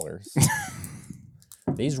 $35.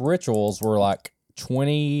 These Rituals were like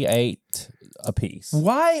 $28 a piece.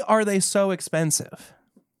 Why are they so expensive?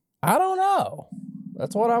 I don't know.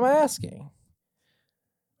 That's what I'm asking.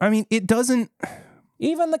 I mean, it doesn't.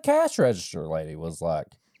 Even the cash register lady was like,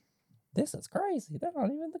 "This is crazy. They're not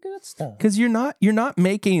even the good stuff." Because you're not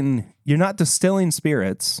distilling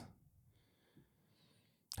spirits.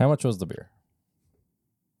 How much was the beer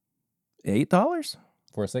 $8?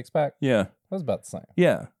 for a 6-pack? Yeah. That was about the same.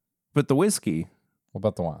 Yeah. But the whiskey, What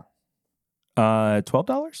about the wine?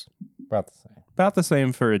 $12? About the same. About the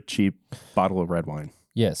same for a cheap bottle of red wine.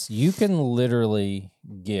 Yes, you can literally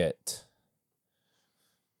get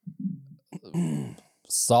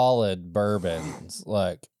solid bourbons,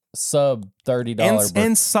 like sub $30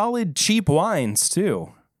 And solid cheap wines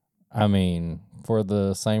too. I mean, for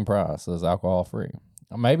the same price as alcohol free.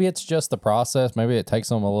 Maybe it's just the process. Maybe it takes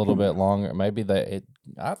them a little bit longer. Maybe I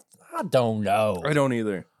don't know. I don't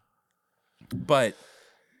either. But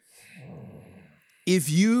if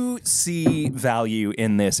you see value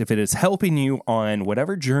in this, if it is helping you on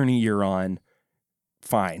whatever journey you're on,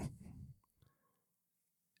 fine.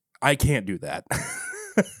 I can't do that.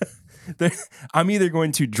 I'm either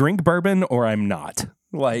going to drink bourbon or I'm not.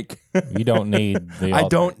 Like You don't need the I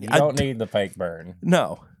don't- You don't need the fake burn.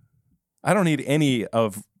 no. I don't need any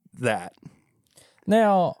of that.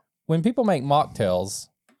 Now, when people make mocktails,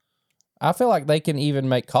 I feel like they can even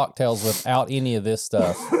make cocktails without any of this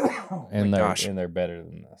stuff. And they're better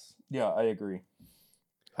than this. Yeah, I agree.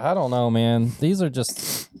 I don't know, man. These are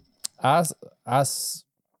just I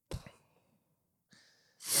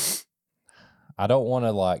don't want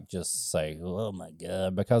to like just say, "Oh my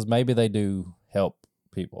god," because maybe they do help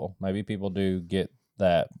people. Maybe people do get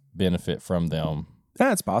that benefit from them.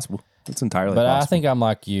 That's possible. It's entirely But possible. I think I'm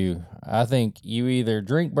like you. I think you either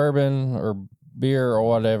drink bourbon or beer or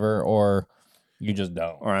whatever, or you just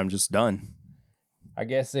don't. Or I'm just done. I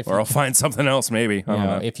guess if Or I'll find something else maybe. I don't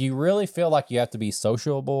know. if you really feel like you have to be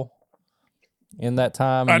sociable in that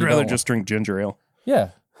time, I'd you rather don't- just drink ginger ale.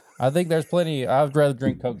 Yeah. I think there's plenty. I would rather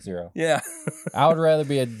drink Coke Zero. Yeah. I would rather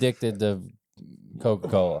be addicted to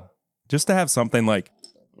Coca-Cola. Just to have something like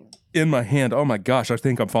in my hand. Oh my gosh, I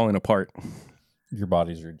think I'm falling apart. Your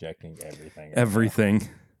body's rejecting everything. Everything.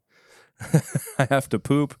 I have to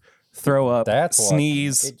poop, throw up, That's what-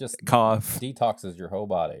 sneeze, it just cough. detoxes your whole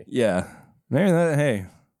body. Yeah. Hey,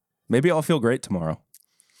 maybe I'll feel great tomorrow.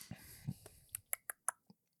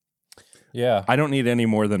 Yeah. I don't need any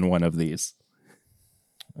more than one of these.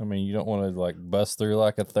 I mean, you don't want to like bust through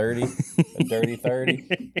like a 30, a dirty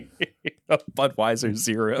 30. A Budweiser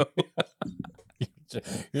Zero.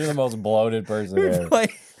 You're the most bloated person we ever. play,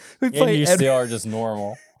 we And play, you still are just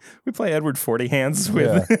normal. we play Edward 40 hands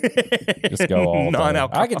with Just go all day.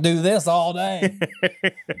 non-alcohol. I could do this all day.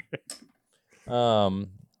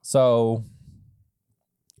 So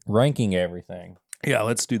ranking everything. Yeah,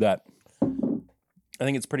 let's do that. I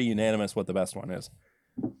think it's pretty unanimous what the best one is.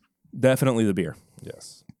 Definitely the beer.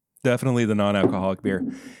 Yes. Definitely the non-alcoholic beer.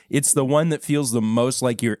 It's the one that feels the most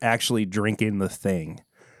like you're actually drinking the thing.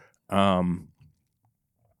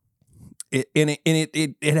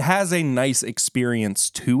 It has a nice experience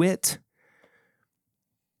to it.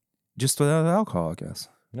 Just without alcohol, I guess.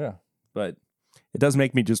 Yeah. But it does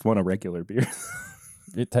make me just want a regular beer.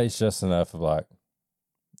 It tastes just enough of like,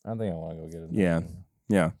 I think I want to go get it. Yeah.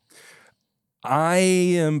 Yeah. I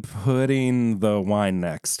am putting the wine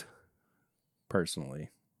next, personally.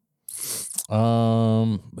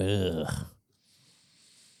 Ugh.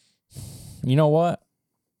 You know what?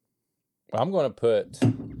 I'm going to put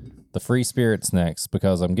the free spirits next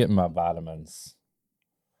because I'm getting my vitamins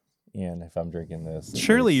in if I'm drinking this.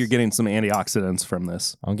 Surely you're getting some antioxidants from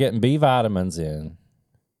this. I'm getting B vitamins in.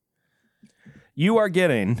 You are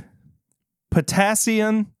getting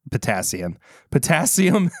potassium,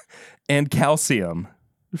 and calcium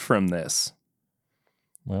from this.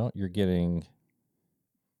 Well, you're getting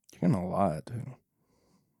You're getting a lot, dude.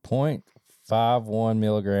 0.51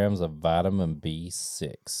 milligrams of vitamin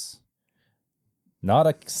B6. Not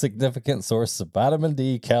a significant source of vitamin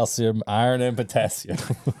D, calcium, iron, and potassium.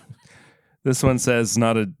 This one says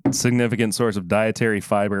not a significant source of dietary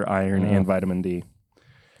fiber, iron, and vitamin D.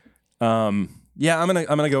 Yeah, I'm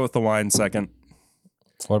gonna go with the wine second.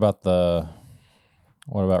 What about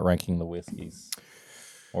ranking the whiskeys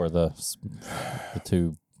or the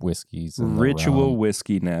two whiskeys? And the Ritual rum?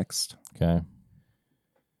 whiskey next. Okay.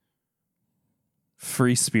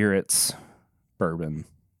 Free spirits bourbon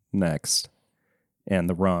next. And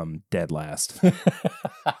the rum dead last.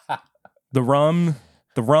 The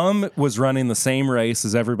rum was running the same race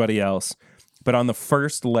as everybody else, but on the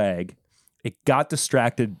first leg, it got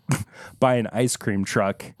distracted by an ice cream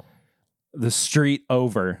truck the street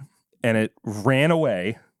over, and it ran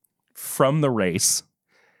away from the race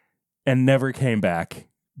and never came back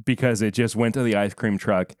because it just went to the ice cream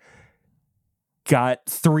truck, got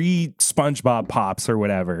 3 SpongeBob pops or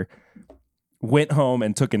whatever, went home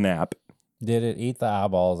and took a nap. Did it eat the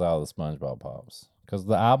eyeballs out of the SpongeBob pops? Because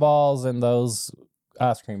the eyeballs in those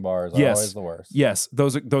ice cream bars are Yes. always the worst. Yes,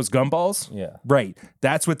 those gumballs. Yeah. Right.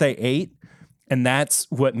 That's what they ate, and that's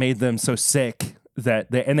what made them so sick that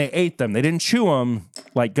they ate them. They didn't chew them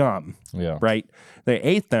like gum, Yeah. right? They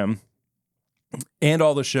ate them, and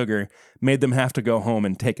all the sugar made them have to go home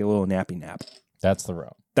and take a little nappy nap. That's the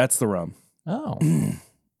rum. That's the rum. Oh.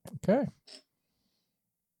 Okay.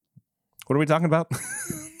 What are we talking about?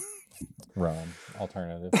 Rum.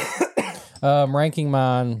 Alternative. Ranking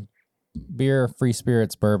mine: beer, free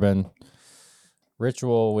spirits, bourbon,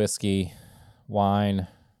 ritual whiskey, wine.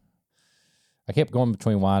 I kept going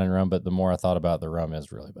between wine and rum, but the more I thought about it, the rum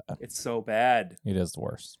is really bad. It's so bad. It is the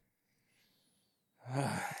worst.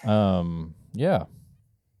 Yeah.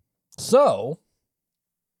 So,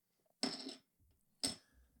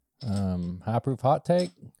 high proof hot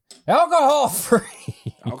take, alcohol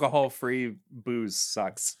free. Alcohol-free booze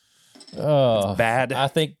sucks. Oh, Bad. I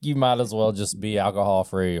think you might as well just be alcohol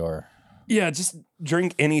free or Yeah, just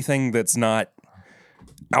drink anything that's not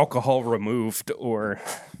alcohol removed or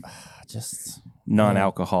just.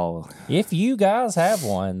 non-alcohol. If you guys have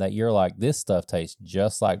one that you're like, this stuff tastes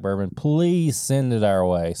just like bourbon, please send it our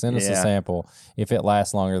way. Send us a Yeah. sample if it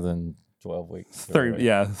lasts longer than 12 weeks.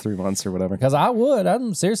 3 months or whatever. Because I would.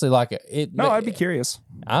 I'm seriously like it. No, I'd be curious.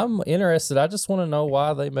 I'm interested. I just want to know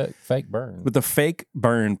why they make fake burn. But the fake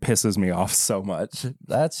burn pisses me off so much. It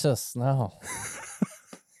That's just no.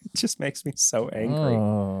 just makes me so angry.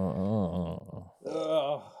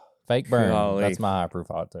 Fake burn. Golly. That's my high proof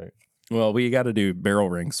hot take. Well, we got to do barrel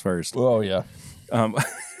rings first. Oh yeah.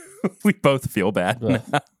 We both feel bad.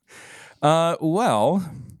 Ugh.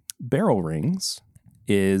 Well, barrel rings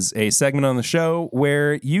is a segment on the show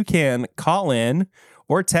where you can call in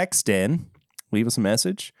or text in, leave us a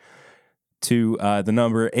message to the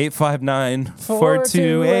number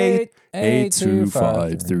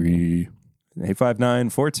 859-428-8253.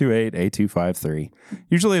 859-428-8253.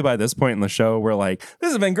 Usually by this point in the show, we're like,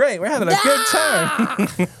 this has been great. We're having a good time.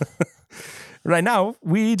 Right now,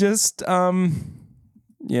 we just,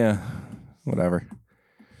 yeah, whatever.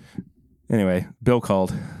 Anyway, Bill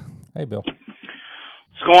called. Hey, Bill.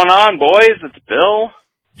 What's going on, boys? It's Bill.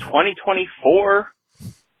 2024.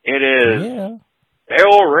 It is Yeah.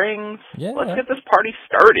 barrel rings. Yeah. Let's get this party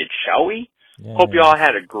started, shall we? Yeah. Hope you all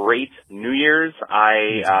had a great New Year's.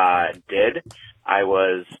 I did. I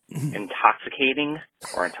was intoxicated.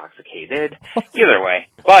 Either way.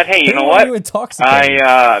 But hey, you know what? You intoxicated.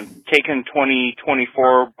 I taken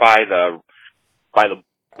 2024 by the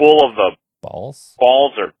bull of the balls.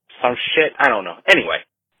 or some shit. I don't know. Anyway,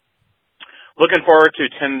 looking forward to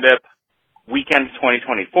Timbip weekend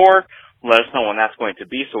 2024. Let us know when that's going to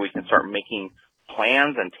be so we can start making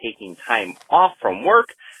plans and taking time off from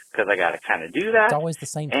work because I got to kind of do that. It's always the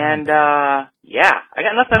same time. And, yeah, I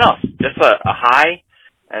got nothing else. Just a high.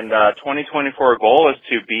 And 2024 goal is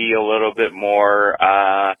to be a little bit more,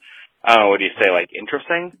 I don't know, what do you say, like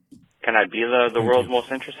interesting? Can I be the world's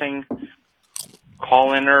most interesting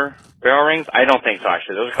call-inner barrel rings? I don't think so,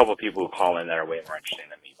 actually. There's a couple of people who call in that are way more interesting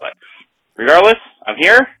than me. But regardless, I'm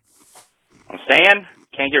here. I'm staying.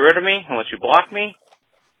 Can't get rid of me unless you block me.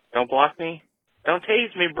 Don't block me. Don't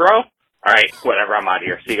tase me, bro. All right, whatever. I'm out of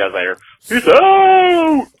here. See you guys later. Peace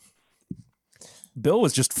out! Bill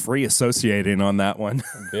was just free associating on that one.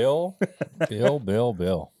 Bill.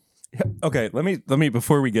 Okay, let me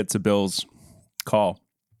before we get to Bill's call,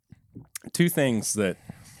 two things that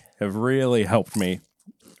have really helped me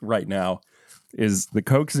right now is the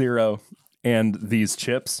Coke Zero and these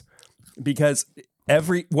chips, because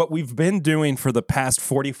what we've been doing for the past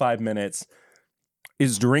 45 minutes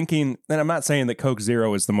is drinking, and I'm not saying that Coke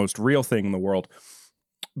Zero is the most real thing in the world,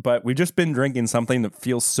 but we've just been drinking something that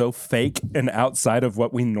feels so fake and outside of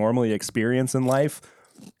what we normally experience in life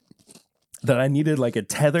that I needed like a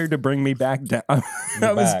tether to bring me back down.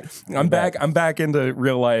 I'm back into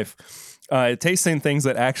real life. Tasting things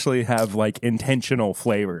that actually have like intentional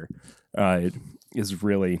flavor is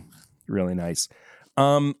really, really nice.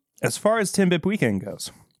 As far as Timbip weekend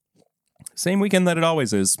goes, same weekend that it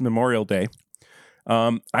always is, Memorial Day.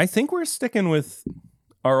 I think we're sticking with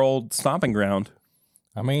our old stomping ground.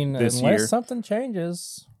 I mean, this unless year. something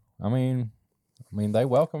changes, I mean, they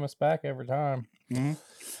welcome us back every time. Mm-hmm.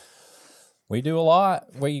 We do a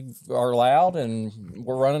lot. We are loud and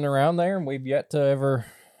we're running around there, and we've yet to ever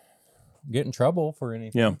get in trouble for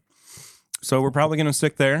anything. Yeah. So we're probably going to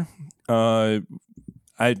stick there. I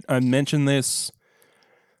mentioned this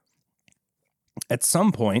at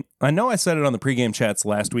some point. I know I said it on the pregame chats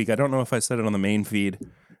last week. I don't know if I said it on the main feed.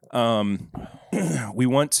 We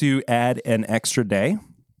want to add an extra day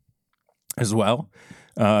as well.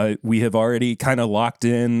 We have already kind of locked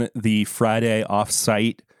in the Friday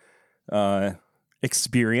off-site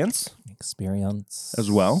experience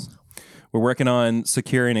as well. We're working on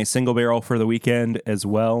securing a single barrel for the weekend as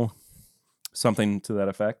well. Something to that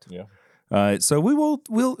effect. Yeah. So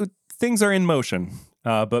we'll things are in motion.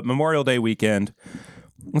 But Memorial Day weekend,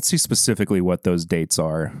 let's see specifically what those dates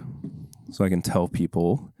are so I can tell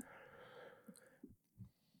people.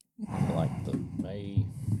 Like the May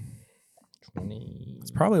 20.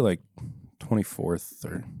 It's probably like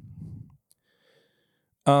 24th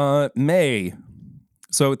or May.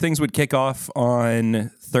 So things would kick off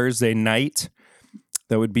on Thursday night.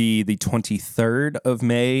 That would be the 23rd of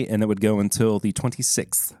May, and it would go until the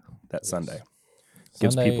 26th that Sunday.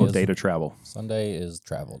 Gives people a day to travel. Sunday is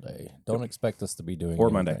travel day. Don't expect us to be doing Or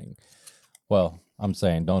anything. Monday. Well, I'm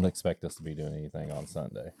saying don't expect us to be doing anything on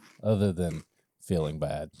Sunday other than feeling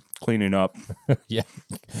bad. Cleaning up. Yeah.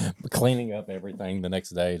 Cleaning up everything the next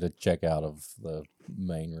day to check out of the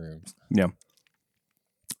main rooms. Yeah.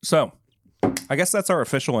 So, I guess that's our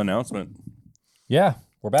official announcement. Yeah,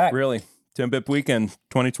 we're back. Really. Timbip Weekend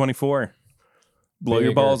 2024. Blow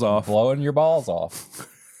your balls off. Blowing your balls off.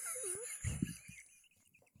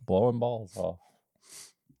 Blowing balls off.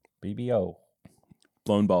 BBO.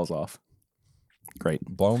 Blown balls off. Great.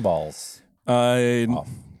 Blown balls. Off.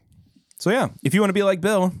 So yeah, if you want to be like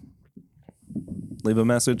Bill, leave a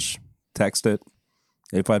message, text it,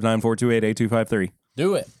 859-428-8253.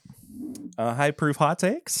 Do it. High proof hot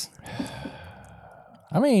takes?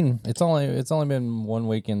 I mean, it's only been 1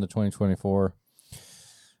 week into 2024.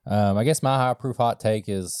 I guess my high proof hot take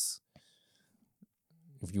is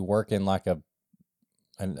if you work in like an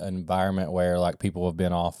environment where like people have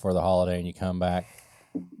been off for the holiday and you come back,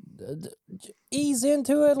 ease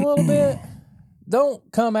into it a little bit.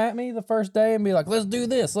 Don't come at me the first day and be like, let's do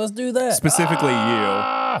this, let's do that. Specifically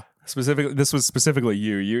you. This was specifically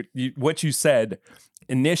you. You what you said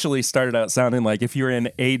initially started out sounding like if you're in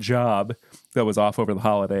a job that was off over the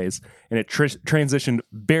holidays, and it transitioned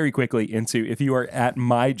very quickly into if you are at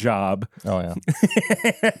my job. Oh, yeah.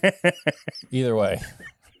 Either way.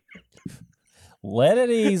 Let it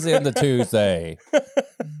ease into Tuesday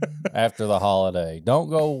after the holiday. Don't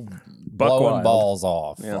go blowing wild. balls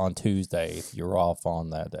off Yeah. on Tuesday if you're off on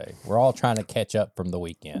that day. We're all trying to catch up from the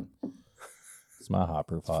weekend. It's my hot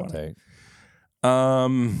proof hot take. I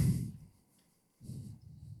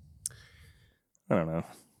don't know.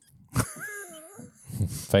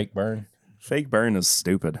 Fake burn. Fake burn is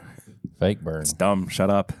stupid. Fake burn. It's dumb. Shut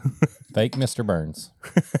up. Fake Mr. Burns.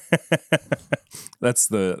 That's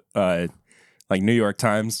the like New York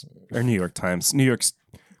Times. New York's.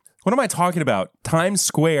 What am I talking about? Times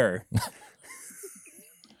Square.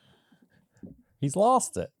 He's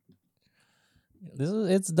lost it.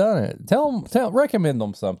 It's done it. Recommend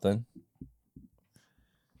them something.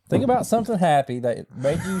 Think about something happy that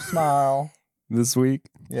made you smile. This week.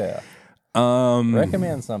 Yeah.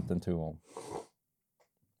 Recommend something to them.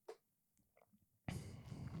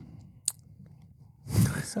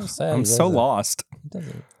 So sad. I'm so lost.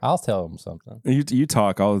 I'll tell them something. You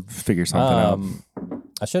talk. I'll figure something out.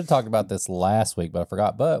 I should have talked about this last week, but I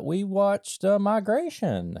forgot. But we watched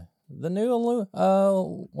Migration, the new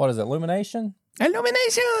what is it? Illumination from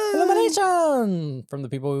the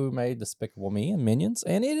people who made Despicable Me and Minions,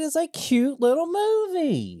 and it is a cute little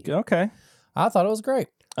movie. Okay. I thought it was great.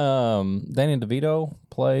 Danny DeVito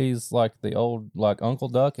plays like the old like Uncle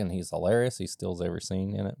Duck, and he's hilarious. He steals every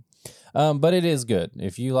scene in it. But it is good.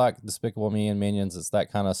 If you like Despicable Me and Minions, it's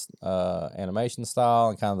that kind of animation style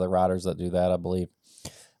and kind of the writers that do that, I believe.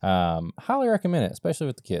 Highly recommend it, especially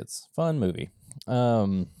with the kids. Fun movie.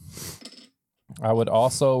 I would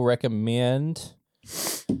also recommend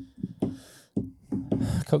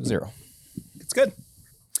Coke Zero. It's good.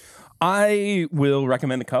 I will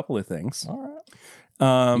recommend a couple of things. All right.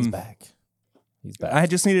 He's back. I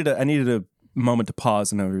just needed a moment to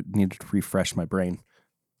pause, and I needed to refresh my brain.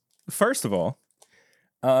 First of all,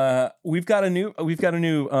 we've got a new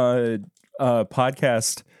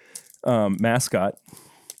podcast mascot.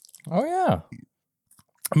 Oh yeah.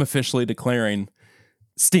 I'm officially declaring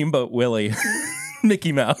Steamboat Willie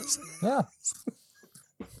Mickey Mouse. Yeah.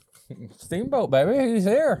 Steamboat, baby. He's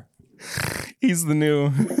here. He's the new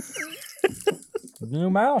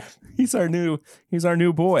mouse. He's our new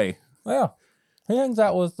boy. Yeah. He hangs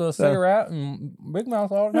out with the cigarette and Big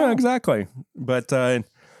Mouth all the time. Yeah, exactly. But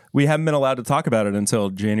we haven't been allowed to talk about it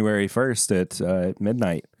until January 1st at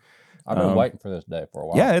midnight. I've been waiting for this day for a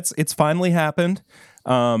while. Yeah, it's finally happened.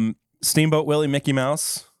 Steamboat Willie Mickey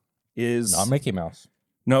Mouse is Not Mickey Mouse.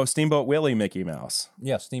 No, Steamboat Willie Mickey Mouse.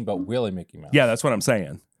 Yeah, Steamboat Willie Mickey Mouse. Yeah, that's what I'm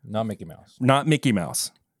saying. Not Mickey Mouse. Not Mickey Mouse.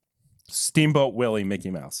 Steamboat Willie Mickey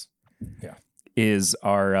Mouse. Yeah. Is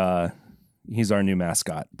our he's our new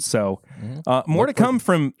mascot. So more to come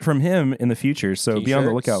from him in the future. So be on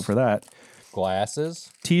the lookout for that. Glasses.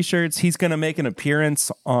 T-shirts. He's going to make an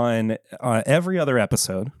appearance on every other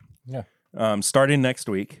episode. Yeah. Starting next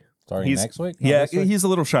week. Next week? Not Yeah, this week? he's a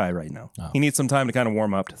little shy right now. Oh. He needs some time to kind of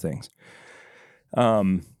warm up to things.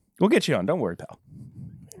 We'll get you on. Don't worry, pal.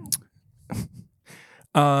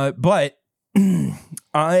 But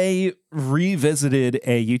I revisited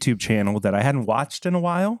a YouTube channel that I hadn't watched in a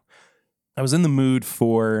while. I was in the mood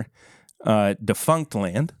for Defunct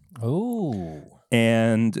Land. Ooh.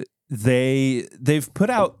 And they've put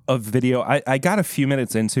out a video. I got a few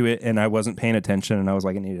minutes into it and I wasn't paying attention, and I was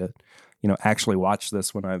like, I need to, actually watch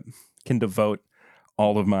this when I can devote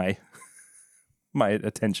all of my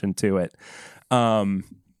attention to it.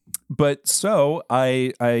 But so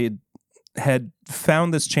I had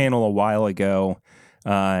found this channel a while ago,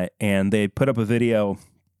 and they put up a video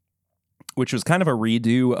which was kind of a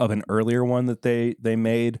redo of an earlier one that they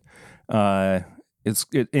made. It's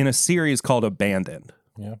in a series called Abandoned.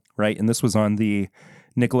 Yeah. Right. And this was on the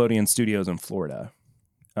Nickelodeon Studios in Florida.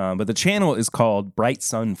 But the channel is called Bright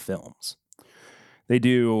Sun Films. They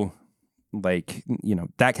do like,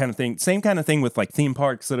 that kind of thing. Same kind of thing with like theme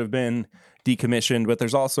parks that have been decommissioned, but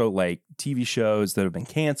there's also like TV shows that have been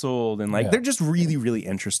canceled, and like they're just really, really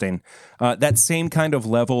interesting. That same kind of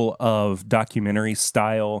level of documentary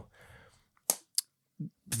style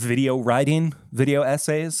video writing, video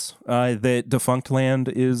essays that Defunct Land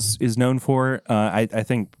is known for. I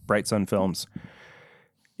think Bright Sun Films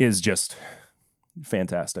is just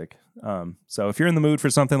fantastic. So if you're in the mood for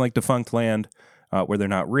something like Defunct Land, where they're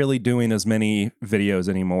not really doing as many videos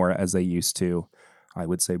anymore as they used to, I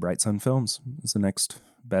would say Bright Sun Films is the next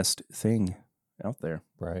best thing out there.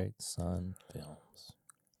 Bright Sun Films.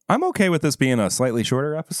 I'm okay with this being a slightly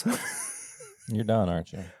shorter episode. You're done,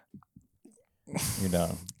 aren't you? You're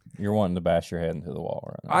done. You're wanting to bash your head into the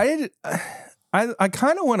wall right now. I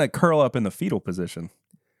kind of want to curl up in the fetal position.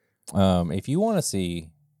 If you want to see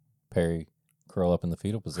Perry curl up in the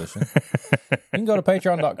fetal position, you can go to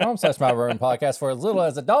patreon.com/MyBourbonPodcast. For as little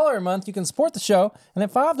as $1 a month, you can support the show. And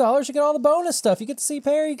at $5, you get all the bonus stuff. You get to see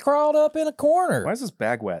Perry crawled up in a corner. Why is this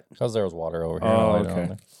bag wet? Because there was water over here. Oh, I laid it okay.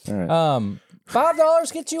 on there. All right.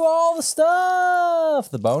 $5 gets you all the stuff.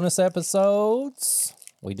 The bonus episodes.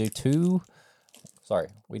 We do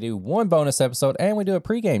one bonus episode, and we do a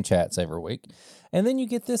pregame chats every week. And then you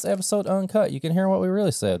get this episode uncut. You can hear what we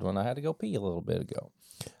really said when I had to go pee a little bit ago.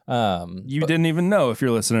 You didn't even know if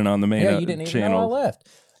you're listening on the main you didn't even channel. know I left.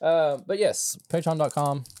 But yes,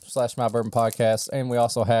 patreon.com/MyBourbonPodcast. And we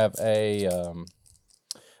also have a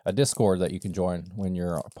Discord that you can join when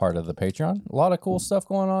you're a part of the Patreon. A lot of cool stuff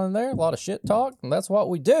going on in there. A lot of shit talk. And that's what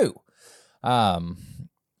we do. So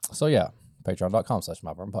yeah,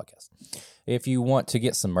 patreon.com/MyBourbonPodcast. If you want to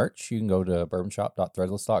get some merch, you can go to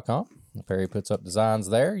bourbonshop.threadless.com. Perry puts up designs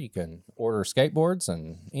there. You can order skateboards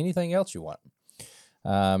and anything else you want.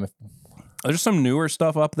 There's some newer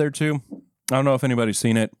stuff up there too. I don't know if anybody's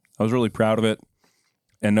seen it. I was really proud of it,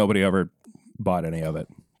 and nobody ever bought any of it.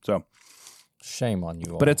 So shame on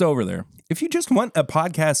you all. But it's over there. If you just want a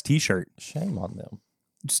podcast T-shirt, shame on them.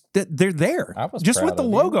 Just they're there. I was just proud with the of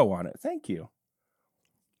you. logo on it. Thank you.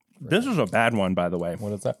 This is a bad one, by the way.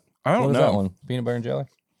 What is that? I don't What is know. that one? Peanut butter and jelly?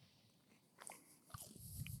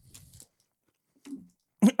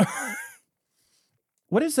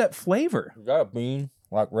 What is that flavor? Is that a bean?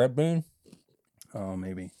 Like red bean? Oh,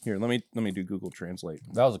 maybe. Here, let me do Google Translate.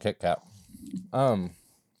 That was a Kit Kat. Oh,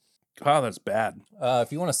 that's bad.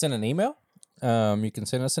 If you want to send an email, you can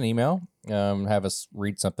send us an email. Have us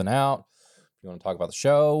read something out. If you want to talk about the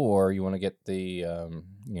show, or you want to get the,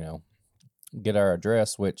 get our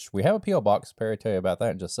address, which we have a P.O. box. Perry will tell you about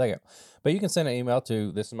that in just a second. But you can send an email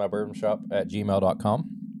to thisismybourbonshop@gmail.com.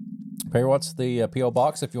 Perry, what's the P.O.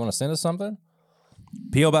 box if you want to send us something?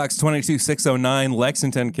 P.O. Box 22609,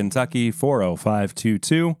 Lexington, Kentucky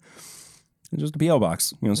 40522. It's just a P.O.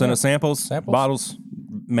 box. You know, send us samples, bottles,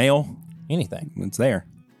 mail. Anything. It's there.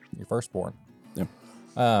 Your firstborn. Yeah.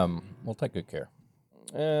 We'll take good care.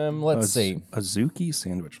 Let's see. Azuki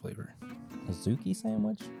sandwich flavor. Azuki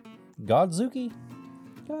sandwich? Godzuki?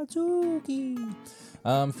 Godzuki.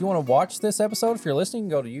 If you want to watch this episode, if you're listening,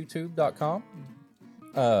 go to youtube.com.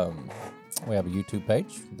 We have a YouTube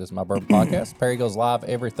page. This is My Bourbon Podcast. Perry goes live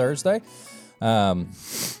every Thursday.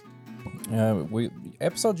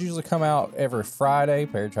 Episodes usually come out every Friday.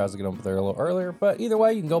 Perry tries to get them there a little earlier. But either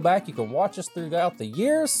way, you can go back. You can watch us throughout the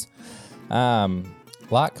years.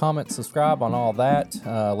 Like, comment, subscribe on all that.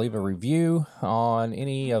 Leave a review on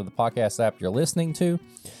any of the podcast app you're listening to.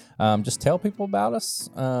 Just tell people about us.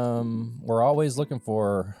 We're always looking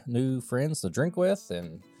for new friends to drink with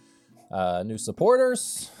and new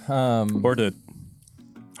supporters. Or to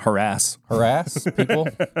harass people,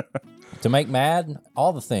 to make mad,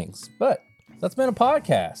 all the things. But that's been a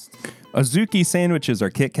podcast. Azuki sandwiches are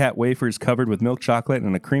Kit Kat wafers covered with milk chocolate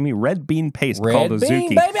and a creamy red bean paste Red called bean, Azuki.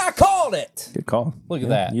 baby, I called it. Good call. Look at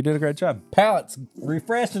that. You did a great job. Palate's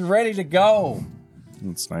refreshed and ready to go.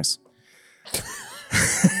 That's nice.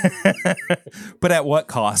 But at what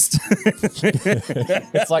cost?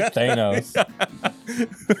 It's like Thanos.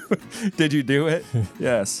 Did you do it?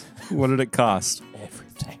 Yes. What did it cost?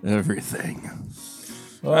 Everything.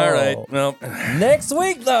 All right. Well, Next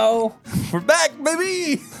week, though, we're back,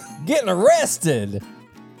 baby. getting arrested.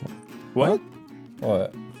 What?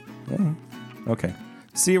 What? Okay.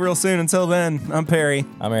 See you real soon. Until then, I'm Perry,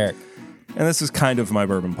 I'm Eric. and this is kind of My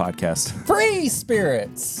Bourbon Podcast. Free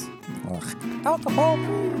spirits. Alcohol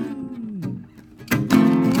free.